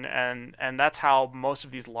recognition, and that's how most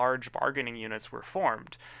of these large bargaining units were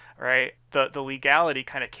formed, right? The legality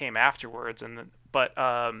kind of came afterwards, but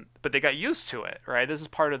they got used to it, right? This is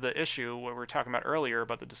part of the issue what we were talking about earlier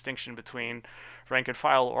about the distinction between rank and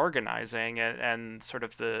file organizing and sort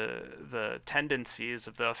of the tendencies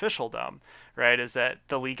of the officialdom, right? Is that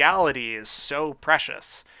the legality is so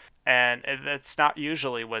precious. and that's not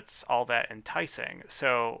usually what's all that enticing.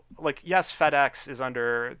 So, like, yes, FedEx is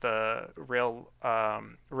under the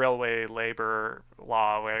railway labor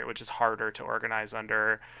law, which is harder to organize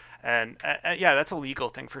under, and yeah, that's a legal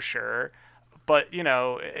thing for sure. But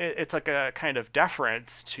it's like a kind of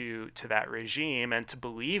deference to that regime and to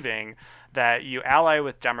believing that you ally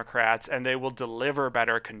with Democrats and they will deliver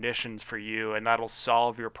better conditions for you and that'll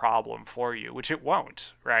solve your problem for you, which it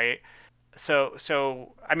won't, right? So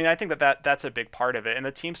I mean, I think that's a big part of it, and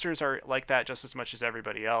the Teamsters are like that just as much as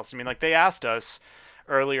everybody else. I mean, like, they asked us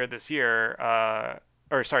earlier this year,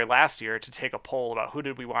 or sorry, last year, to take a poll about who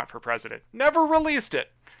did we want for president. Never released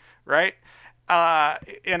it, right?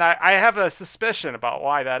 And I have a suspicion about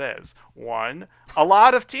why that is. One, a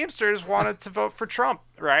lot of Teamsters wanted to vote for Trump,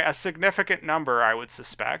 right? A significant number, I would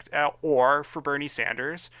suspect, or for Bernie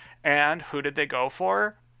Sanders. And who did they go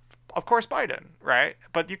for? Of course, Biden, right?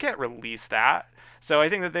 But you can't release that. So I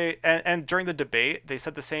think that and during the debate, they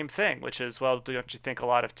said the same thing, which is, well, don't you think a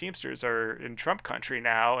lot of Teamsters are in Trump country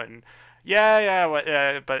now? And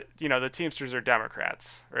but the Teamsters are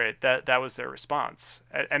Democrats, right? That was their response,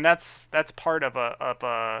 and that's part of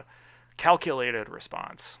a calculated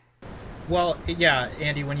response. Well, yeah,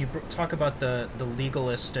 Andy, when you talk about the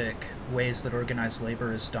legalistic ways that organized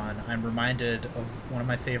labor is done, I'm reminded of one of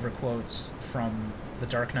my favorite quotes from The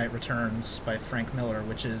Dark Knight Returns by Frank Miller,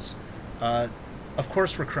 which is, of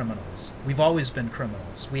course we're criminals. We've always been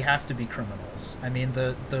criminals. We have to be criminals. I mean,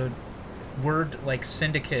 the word like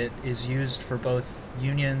syndicate is used for both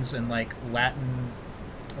unions and like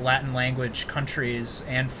Latin language countries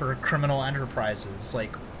and for criminal enterprises.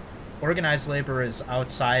 Like, organized labor is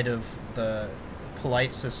outside of the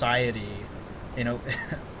polite society,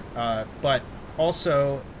 but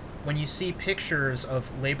also when you see pictures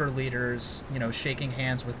of labor leaders, shaking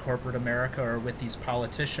hands with corporate America or with these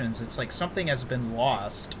politicians, it's like something has been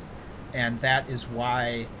lost, and that is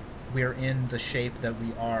why we're in the shape that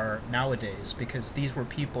we are nowadays, because these were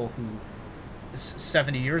people who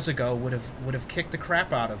 70 years ago would have kicked the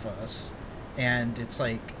crap out of us, and it's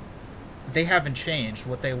like they haven't changed.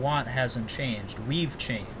 What they want hasn't changed. We've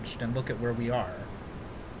changed, and look at where we are.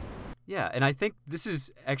 Yeah, and I think this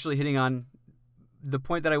is actually hitting on the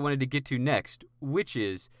point that I wanted to get to next, which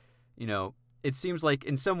is, it seems like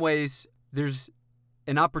in some ways there's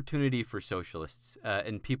an opportunity for socialists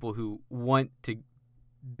and people who want to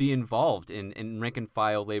be involved in rank and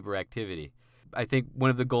file labor activity. I think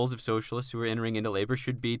one of the goals of socialists who are entering into labor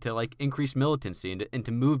should be to like increase militancy and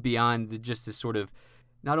to move beyond just this sort of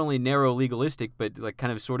not only narrow legalistic, but like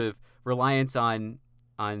kind of sort of reliance on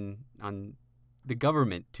the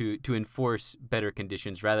government to enforce better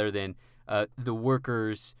conditions rather than the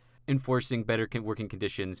workers enforcing better working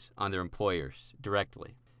conditions on their employers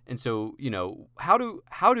directly. And so, how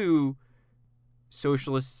do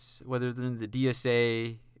socialists, whether they're in the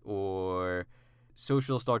DSA or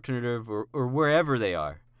Socialist Alternative or wherever they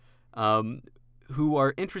are, who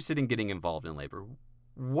are interested in getting involved in labor,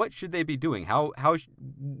 what should they be doing?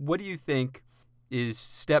 What do you think is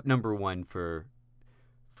step number one for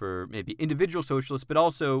maybe individual socialists, but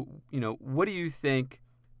also, what do you think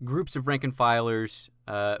groups of rank and filers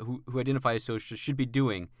who identify as socialists should be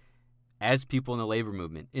doing as people in the labor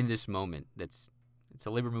movement in this moment? It's a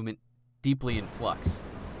labor movement deeply in flux.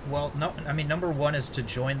 Well, no, I mean, number one is to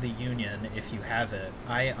join the union if you have it.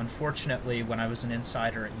 Unfortunately, when I was an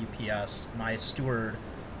insider at UPS, my steward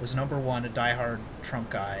was number one a diehard Trump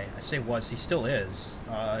guy. I say was, he still is.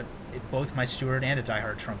 Both my steward and a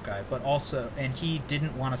diehard Trump guy, but also, and he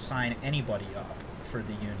didn't want to sign anybody up for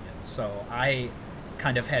the union. So I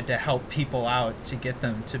kind of had to help people out to get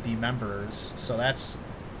them to be members. So that's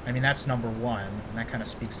number one, and that kind of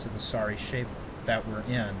speaks to the sorry shape that we're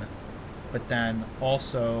in. But then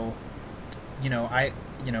also,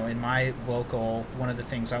 in my local, one of the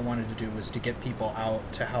things I wanted to do was to get people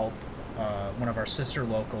out to help one of our sister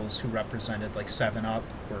locals who represented like 7-Up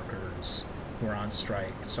workers who were on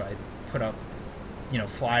strike. So I put up,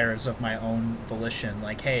 flyers of my own volition,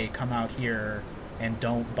 like, hey, come out here and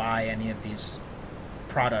don't buy any of these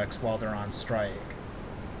products while they're on strike.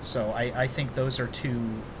 So I think those are two,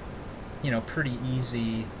 pretty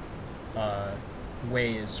easy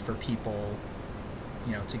ways for people,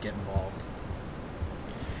 to get involved.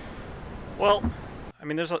 Well, I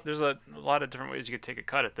mean, there's a lot of different ways you could take a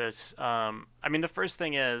cut at this. I mean, the first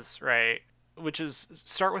thing is, right, which is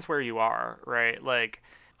start with where you are, right? Like,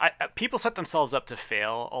 people set themselves up to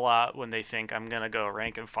fail a lot when they think I'm gonna go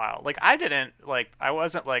rank and file. Like I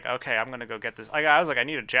wasn't like, okay, I'm gonna go get this. Like I was like, I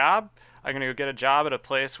need a job. I'm gonna go get a job at a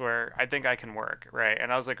place where I think I can work, right?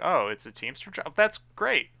 And I was like, oh, it's a Teamster job. That's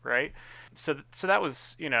great, right? So that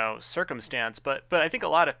was circumstance, but I think a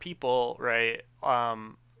lot of people, right?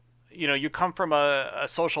 You come from a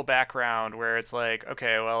social background where it's like,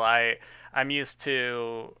 okay, well, I'm used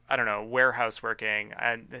to, I don't know, warehouse working,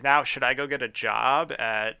 and now should I go get a job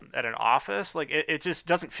at an office? Like it just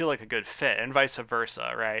doesn't feel like a good fit, and vice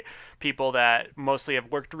versa, right? People that mostly have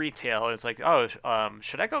worked retail, it's like, oh,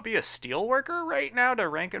 should I go be a steel worker right now to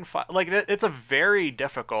rank and file? Like it's a very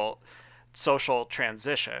difficult social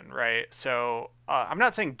transition, right? So I'm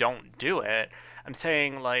not saying don't do it. I'm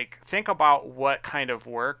saying, like, think about what kind of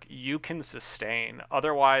work you can sustain.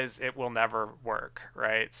 Otherwise, it will never work,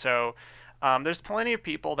 right? So there's plenty of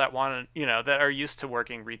people that want to, that are used to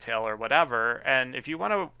working retail or whatever. And if you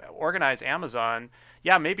want to organize Amazon,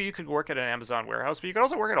 yeah, maybe you could work at an Amazon warehouse, but you could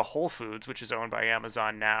also work at a Whole Foods, which is owned by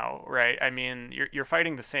Amazon now, right? I mean, you're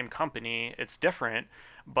fighting the same company. It's different,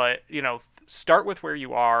 but start with where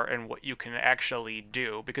you are and what you can actually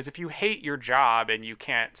do. Because if you hate your job and you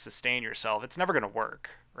can't sustain yourself, it's never going to work,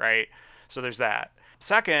 right? So there's that.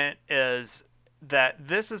 Second is that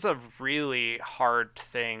this is a really hard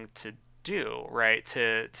thing to do, right?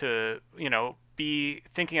 To be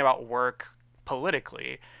thinking about work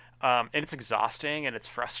politically. And it's exhausting and it's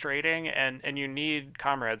frustrating, and you need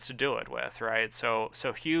comrades to do it with, right? So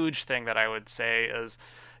huge thing that I would say is,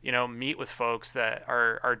 meet with folks that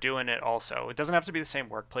are doing it also. It doesn't have to be the same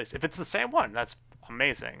workplace. If it's the same one, that's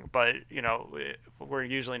amazing. But, we're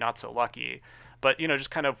usually not so lucky. But,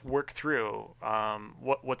 just kind of work through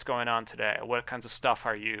what's going on today. What kinds of stuff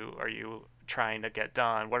are you trying to get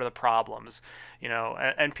done? What are the problems?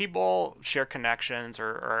 And people share connections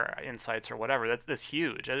or insights or whatever. That's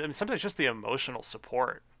huge. I mean, sometimes just the emotional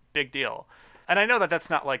support, big deal. And I know that that's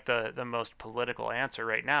not like the most political answer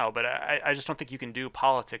right now, but I just don't think you can do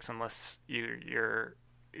politics unless you're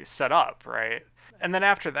set up, right? And then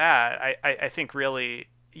after that, I think really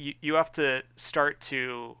you have to start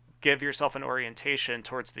to give yourself an orientation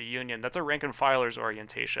towards the union. That's a rank and filer's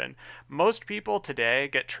orientation. Most people today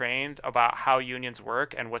get trained about how unions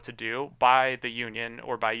work and what to do by the union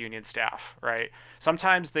or by union staff, right?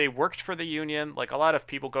 Sometimes they worked for the union. Like a lot of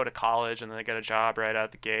people go to college and then they get a job right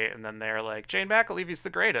out the gate, and then they're like, Jane McAlevy's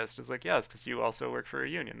the greatest. It's like, yes, because you also work for a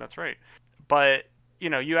union. That's right. But,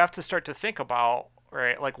 you have to start to think about,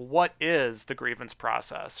 right, like what is the grievance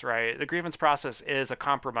process, right? The grievance process is a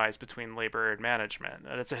compromise between labor and management.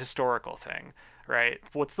 That's a historical thing, right?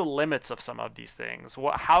 What's the limits of some of these things?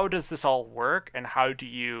 How does this all work, and how do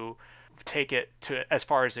you take it to as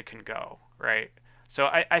far as it can go, right? So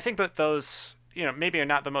I think that those, maybe are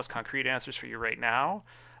not the most concrete answers for you right now,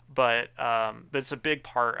 but it's a big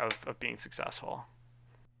part of being successful.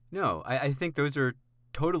 No, I think those are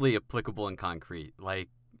totally applicable and concrete. Like,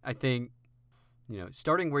 I think,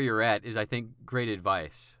 starting where you're at is, I think, great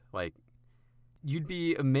advice. Like, you'd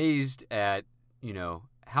be amazed at,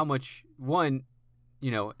 how much, one,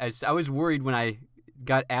 as I was worried when I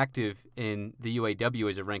got active in the UAW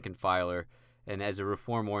as a rank and filer and as a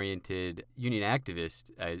reform-oriented union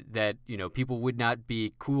activist, that, people would not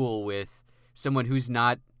be cool with someone who's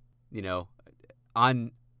not,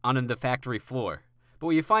 on the factory floor. But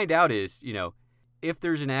what you find out is, if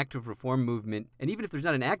there's an active reform movement, and even if there's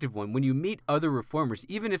not an active one, when you meet other reformers,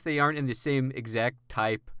 even if they aren't in the same exact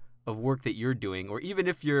type of work that you're doing, or even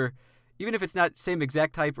if it's not same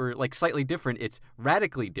exact type or like slightly different, it's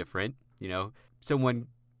radically different, someone,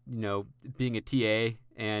 being a TA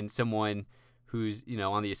and someone who's,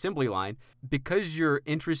 on the assembly line, because you're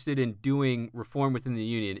interested in doing reform within the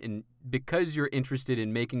union, and because you're interested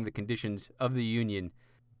in making the conditions of the union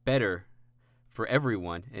better for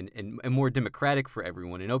everyone and more democratic for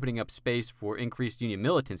everyone, and opening up space for increased union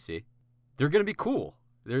militancy, they're going to be cool.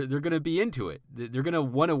 They're going to be into it. They're going to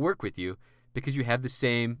want to work with you because you have the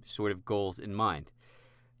same sort of goals in mind.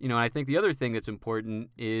 And I think the other thing that's important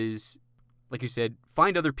is, like you said,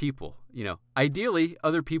 find other people, ideally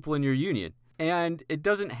other people in your union. And it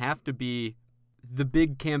doesn't have to be the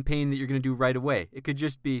big campaign that you're going to do right away. It could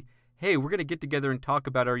just be, hey, we're going to get together and talk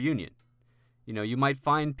about our union. You might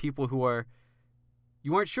find people who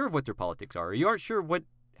you aren't sure of what their politics are, or you aren't sure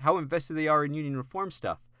how invested they are in union reform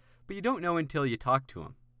stuff, but you don't know until you talk to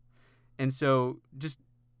them. And so just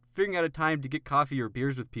figuring out a time to get coffee or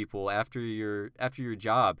beers with people after your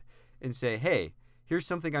job and say, hey, here's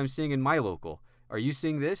something I'm seeing in my local. Are you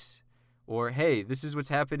seeing this? Or, hey, this is what's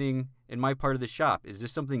happening in my part of the shop. Is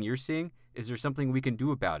this something you're seeing? Is there something we can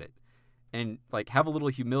do about it? And like have a little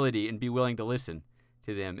humility and be willing to listen.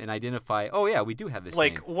 to them and identify, oh yeah, we do have this.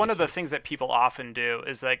 Like, one of the things that people often do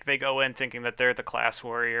is, like, they go in thinking that they're the class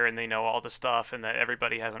warrior and they know all the stuff and that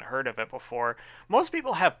everybody hasn't heard of it before. Most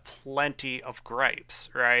people have plenty of gripes,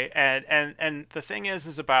 right? And the thing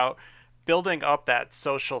is about building up that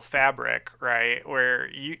social fabric, right, where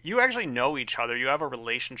you actually know each other, you have a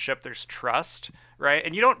relationship, there's trust, right?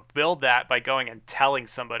 And you don't build that by going and telling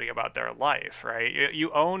somebody about their life, right?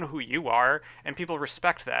 You own who you are, and people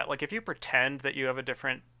respect that. Like, if you pretend that you have a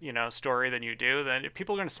different, story than you do, then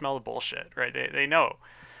people are going to smell the bullshit, right? They know.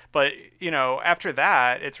 But, after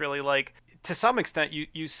that, it's really like, to some extent,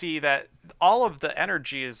 you see that all of the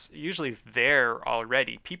energy is usually there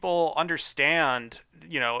already. People understand,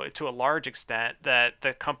 to a large extent, that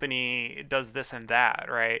the company does this and that,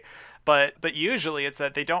 right? But usually it's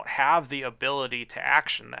that they don't have the ability to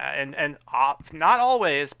action that, and not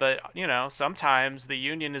always, but sometimes the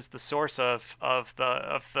union is the source of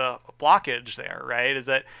the blockage there, right? Is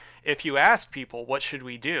that if you ask people, what should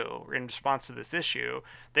we do in response to this issue,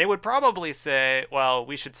 they would probably say, well,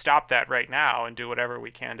 we should stop that right now and do whatever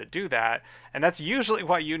we can to do that. And that's usually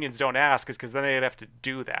why unions don't ask, is because then they'd have to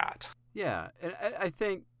do that. Yeah, and I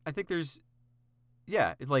think there's,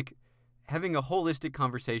 it's like having a holistic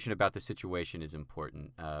conversation about the situation is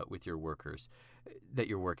important with your workers that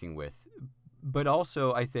you're working with. But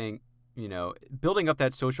also, I think, building up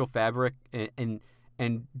that social fabric and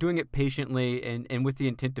doing it patiently and with the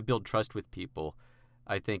intent to build trust with people,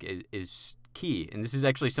 I think is key. And this is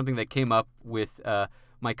actually something that came up with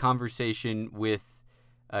my conversation with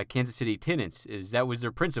Kansas City tenants. Is that was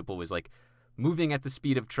their principle, was like moving at the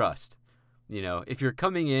speed of trust. If you're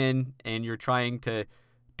coming in and you're trying to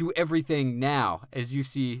do everything now as you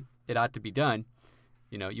see it ought to be done,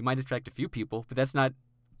 you might attract a few people, but that's not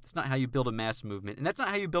how you build a mass movement. And that's not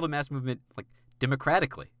how you build a mass movement, like,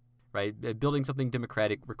 democratically, right? Building something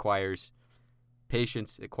democratic requires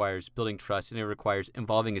patience, it requires building trust, and it requires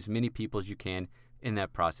involving as many people as you can in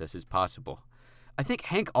that process as possible. I think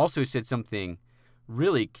Hank also said something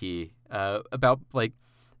really key about, like,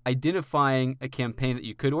 identifying a campaign that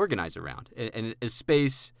you could organize around and a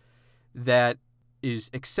space that is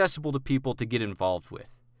accessible to people to get involved with,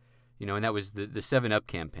 and that was the 7-Up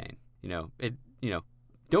campaign.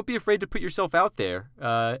 Don't be afraid to put yourself out there,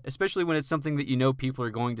 especially when it's something that people are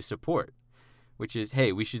going to support, which is,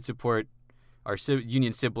 hey, we should support our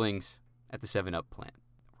union siblings at the 7-Up plant.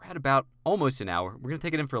 We're at about almost an hour. We're going to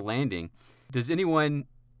take it in for a landing. Does anyone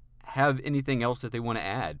have anything else that they want to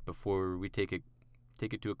add before we take it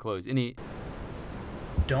to a close?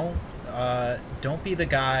 Don't be the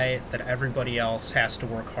guy that everybody else has to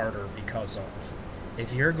work harder because of.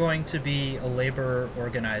 If you're going to be a labor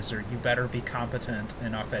organizer, you better be competent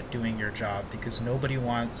enough at doing your job, because nobody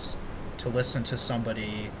wants to listen to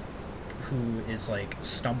somebody who is, like,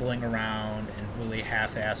 stumbling around and really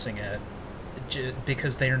half-assing it,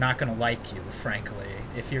 because they're not going to like you, frankly.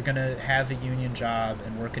 If you're going to have a union job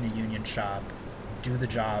and work in a union shop, do the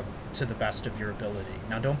job to the best of your ability.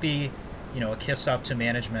 Now, don't be, a kiss up to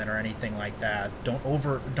management or anything like that. Don't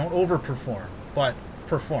overperform, but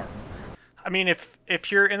perform. I mean,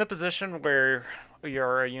 if you're in the position where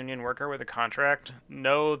you're a union worker with a contract,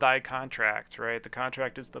 know thy contract, right? The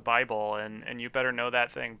contract is the Bible, and you better know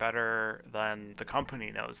that thing better than the company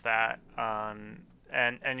knows that.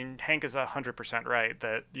 And Hank is 100% right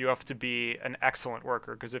that you have to be an excellent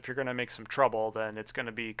worker, because if you're going to make some trouble, then it's going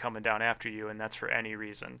to be coming down after you, and that's for any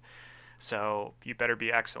reason. So you better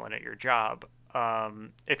be excellent at your job.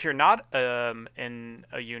 If you're not in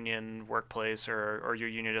a union workplace, or your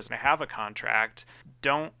union doesn't have a contract,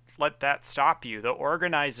 don't let that stop you. The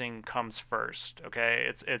organizing comes first,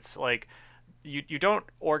 okay? It's like you don't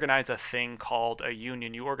organize a thing called a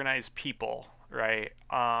union. You organize people, right?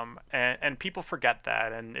 And people forget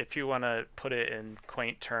that. And if you want to put it in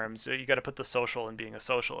quaint terms, you got to put the social in being a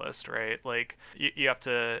socialist, right? Like, you have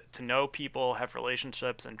to know people, have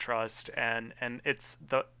relationships and trust, and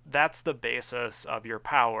that's the basis of your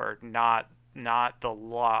power, not the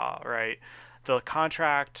law, right? The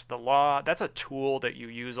contract, the law, that's a tool that you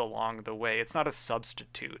use along the way. It's not a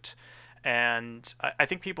substitute. And I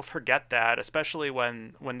think people forget that, especially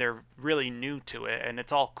when they're really new to it, and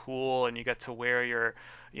it's all cool, and you get to wear your,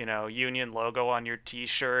 union logo on your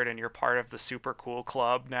t-shirt, and you're part of the super cool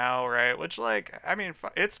club now, right? Which, like, I mean,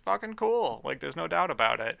 it's fucking cool. Like, there's no doubt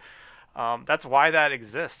about it. That's why that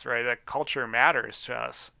exists, right? That culture matters to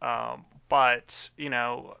us. But,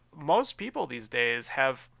 most people these days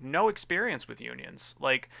have no experience with unions.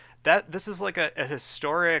 Like, this is like a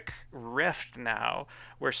historic rift now,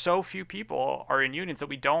 where so few people are in unions that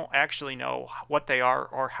we don't actually know what they are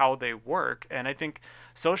or how they work. And I think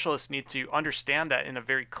socialists need to understand that in a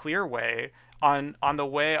very clear way, on the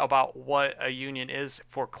way about what a union is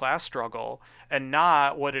for class struggle, and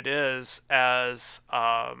not what it is as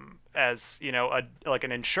like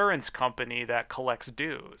an insurance company that collects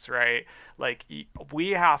dues, right? Like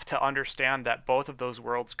we have to understand that both of those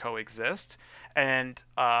worlds coexist, and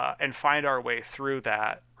find our way through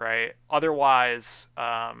that, right? Otherwise,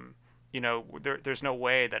 there's no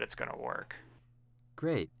way that it's going to work.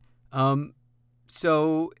 Great.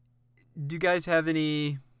 So do you guys have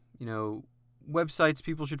any, websites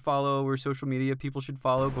people should follow or social media people should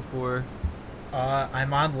follow before?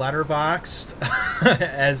 I'm on Letterboxd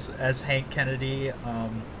as Hank Kennedy.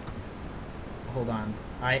 Hold on.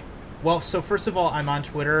 So first of all, I'm on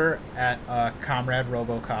Twitter at Comrade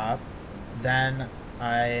Robocop. Then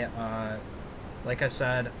like I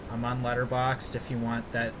said, I'm on Letterboxd if you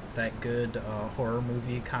want that good horror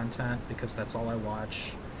movie content, because that's all I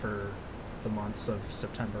watch for the months of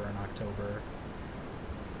September and October.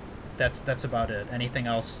 That's about it. Anything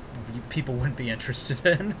else people wouldn't be interested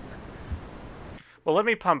in. Well, let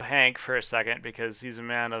me pump Hank for a second, because he's a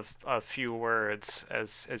man of few words,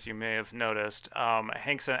 as you may have noticed.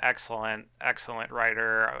 Hank's an excellent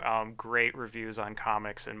writer, great reviews on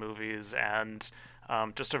comics and movies, and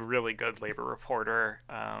just a really good labor reporter.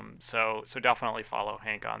 So definitely follow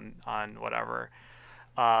Hank on whatever.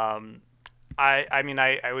 I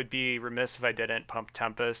would be remiss if I didn't pump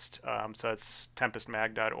Tempest. So it's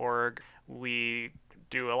tempestmag.org. We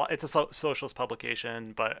do a lot. It's a socialist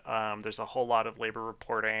publication, but there's a whole lot of labor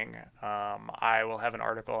reporting. I will have an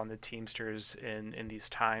article on the Teamsters in these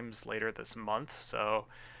times later this month, so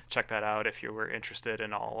check that out if you were interested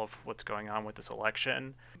in all of what's going on with this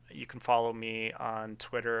election. You can follow me on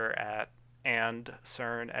Twitter at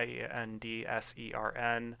AndSern,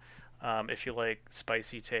 ANDSERN. If you like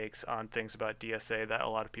spicy takes on things about DSA that a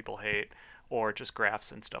lot of people hate, or just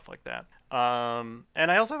graphs and stuff like that. And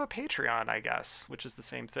I also have a Patreon, I guess, which is the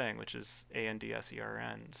same thing, which is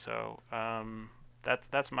ANDSERN. So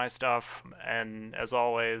that's my stuff. And as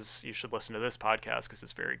always, you should listen to this podcast because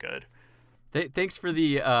it's very good. Thanks for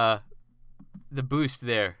the boost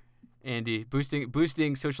there, Andy.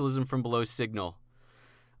 Boosting socialism from below signal.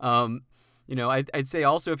 I'd say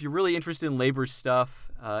also, if you're really interested in labor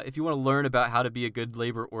stuff, if you want to learn about how to be a good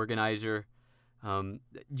labor organizer,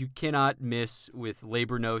 you cannot miss with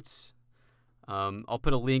Labor Notes. I'll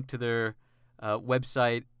put a link to their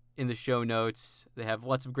website in the show notes. They have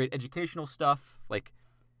lots of great educational stuff, like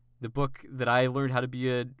the book that I learned how to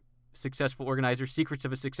be a successful organizer, Secrets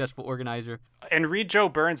of a Successful Organizer. And read Joe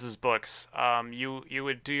Burns' books. You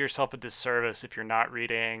would do yourself a disservice if you're not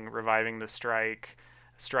reading Reviving the Strike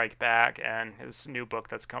Back, and his new book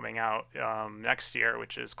that's coming out next year,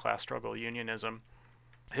 which is Class Struggle Unionism.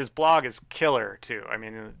 His blog is killer too. I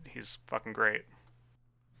mean, he's fucking great.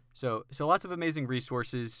 So lots of amazing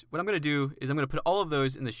resources. What I'm going to do is I'm going to put all of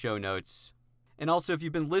those in the show notes. And also, if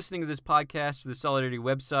you've been listening to this podcast through the Solidarity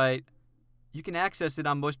website, you can access it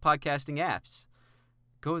on most podcasting apps.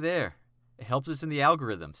 Go there. It helps us in the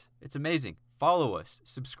algorithms. It's amazing. Follow us,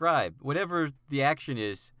 subscribe, whatever the action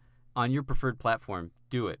is on your preferred platform,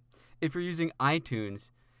 do it. If you're using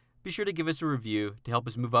iTunes, be sure to give us a review to help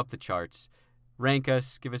us move up the charts. Rank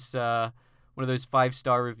us, give us one of those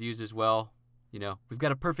 5-star reviews as well. We've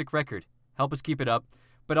got a perfect record. Help us keep it up.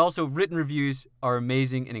 But also, written reviews are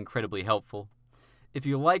amazing and incredibly helpful. If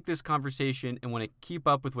you like this conversation and want to keep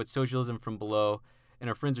up with what Socialism from Below and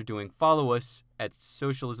our friends are doing, follow us at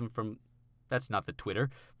Socialism from... That's not the Twitter.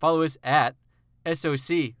 Follow us at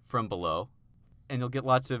SOC from Below, and you'll get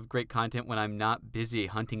lots of great content when I'm not busy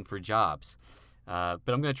hunting for jobs. But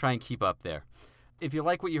I'm going to try and keep up there. If you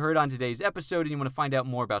like what you heard on today's episode and you want to find out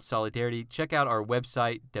more about Solidarity, check out our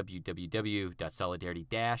website,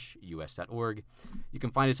 www.solidarity-us.org. You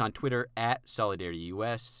can find us on Twitter at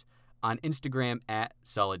SolidarityUS, on Instagram at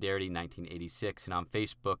Solidarity1986, and on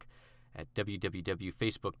Facebook at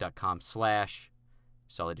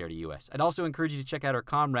www.facebook.com/SolidarityUS. I'd also encourage you to check out our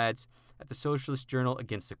comrades at the Socialist Journal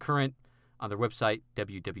Against the Current on their website,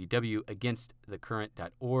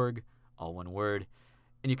 www.againstthecurrent.org, all one word.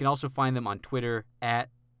 And you can also find them on Twitter at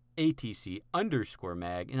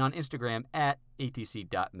ATC_mag and on Instagram at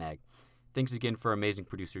ATC.mag. Thanks again for our amazing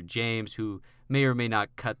producer, James, who may or may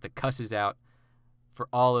not cut the cusses out for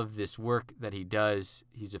all of this work that he does.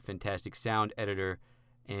 He's a fantastic sound editor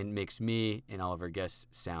and makes me and all of our guests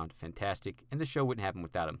sound fantastic, and the show wouldn't happen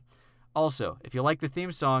without him. Also, if you like the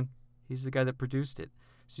theme song, he's the guy that produced it.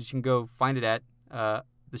 So you can go find it at the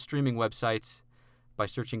streaming websites by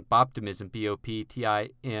searching Boptimism,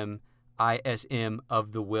 BOPTIMISM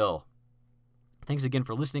of the Will. Thanks again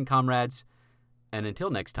for listening, comrades, and until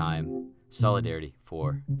next time, solidarity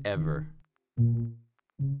forever.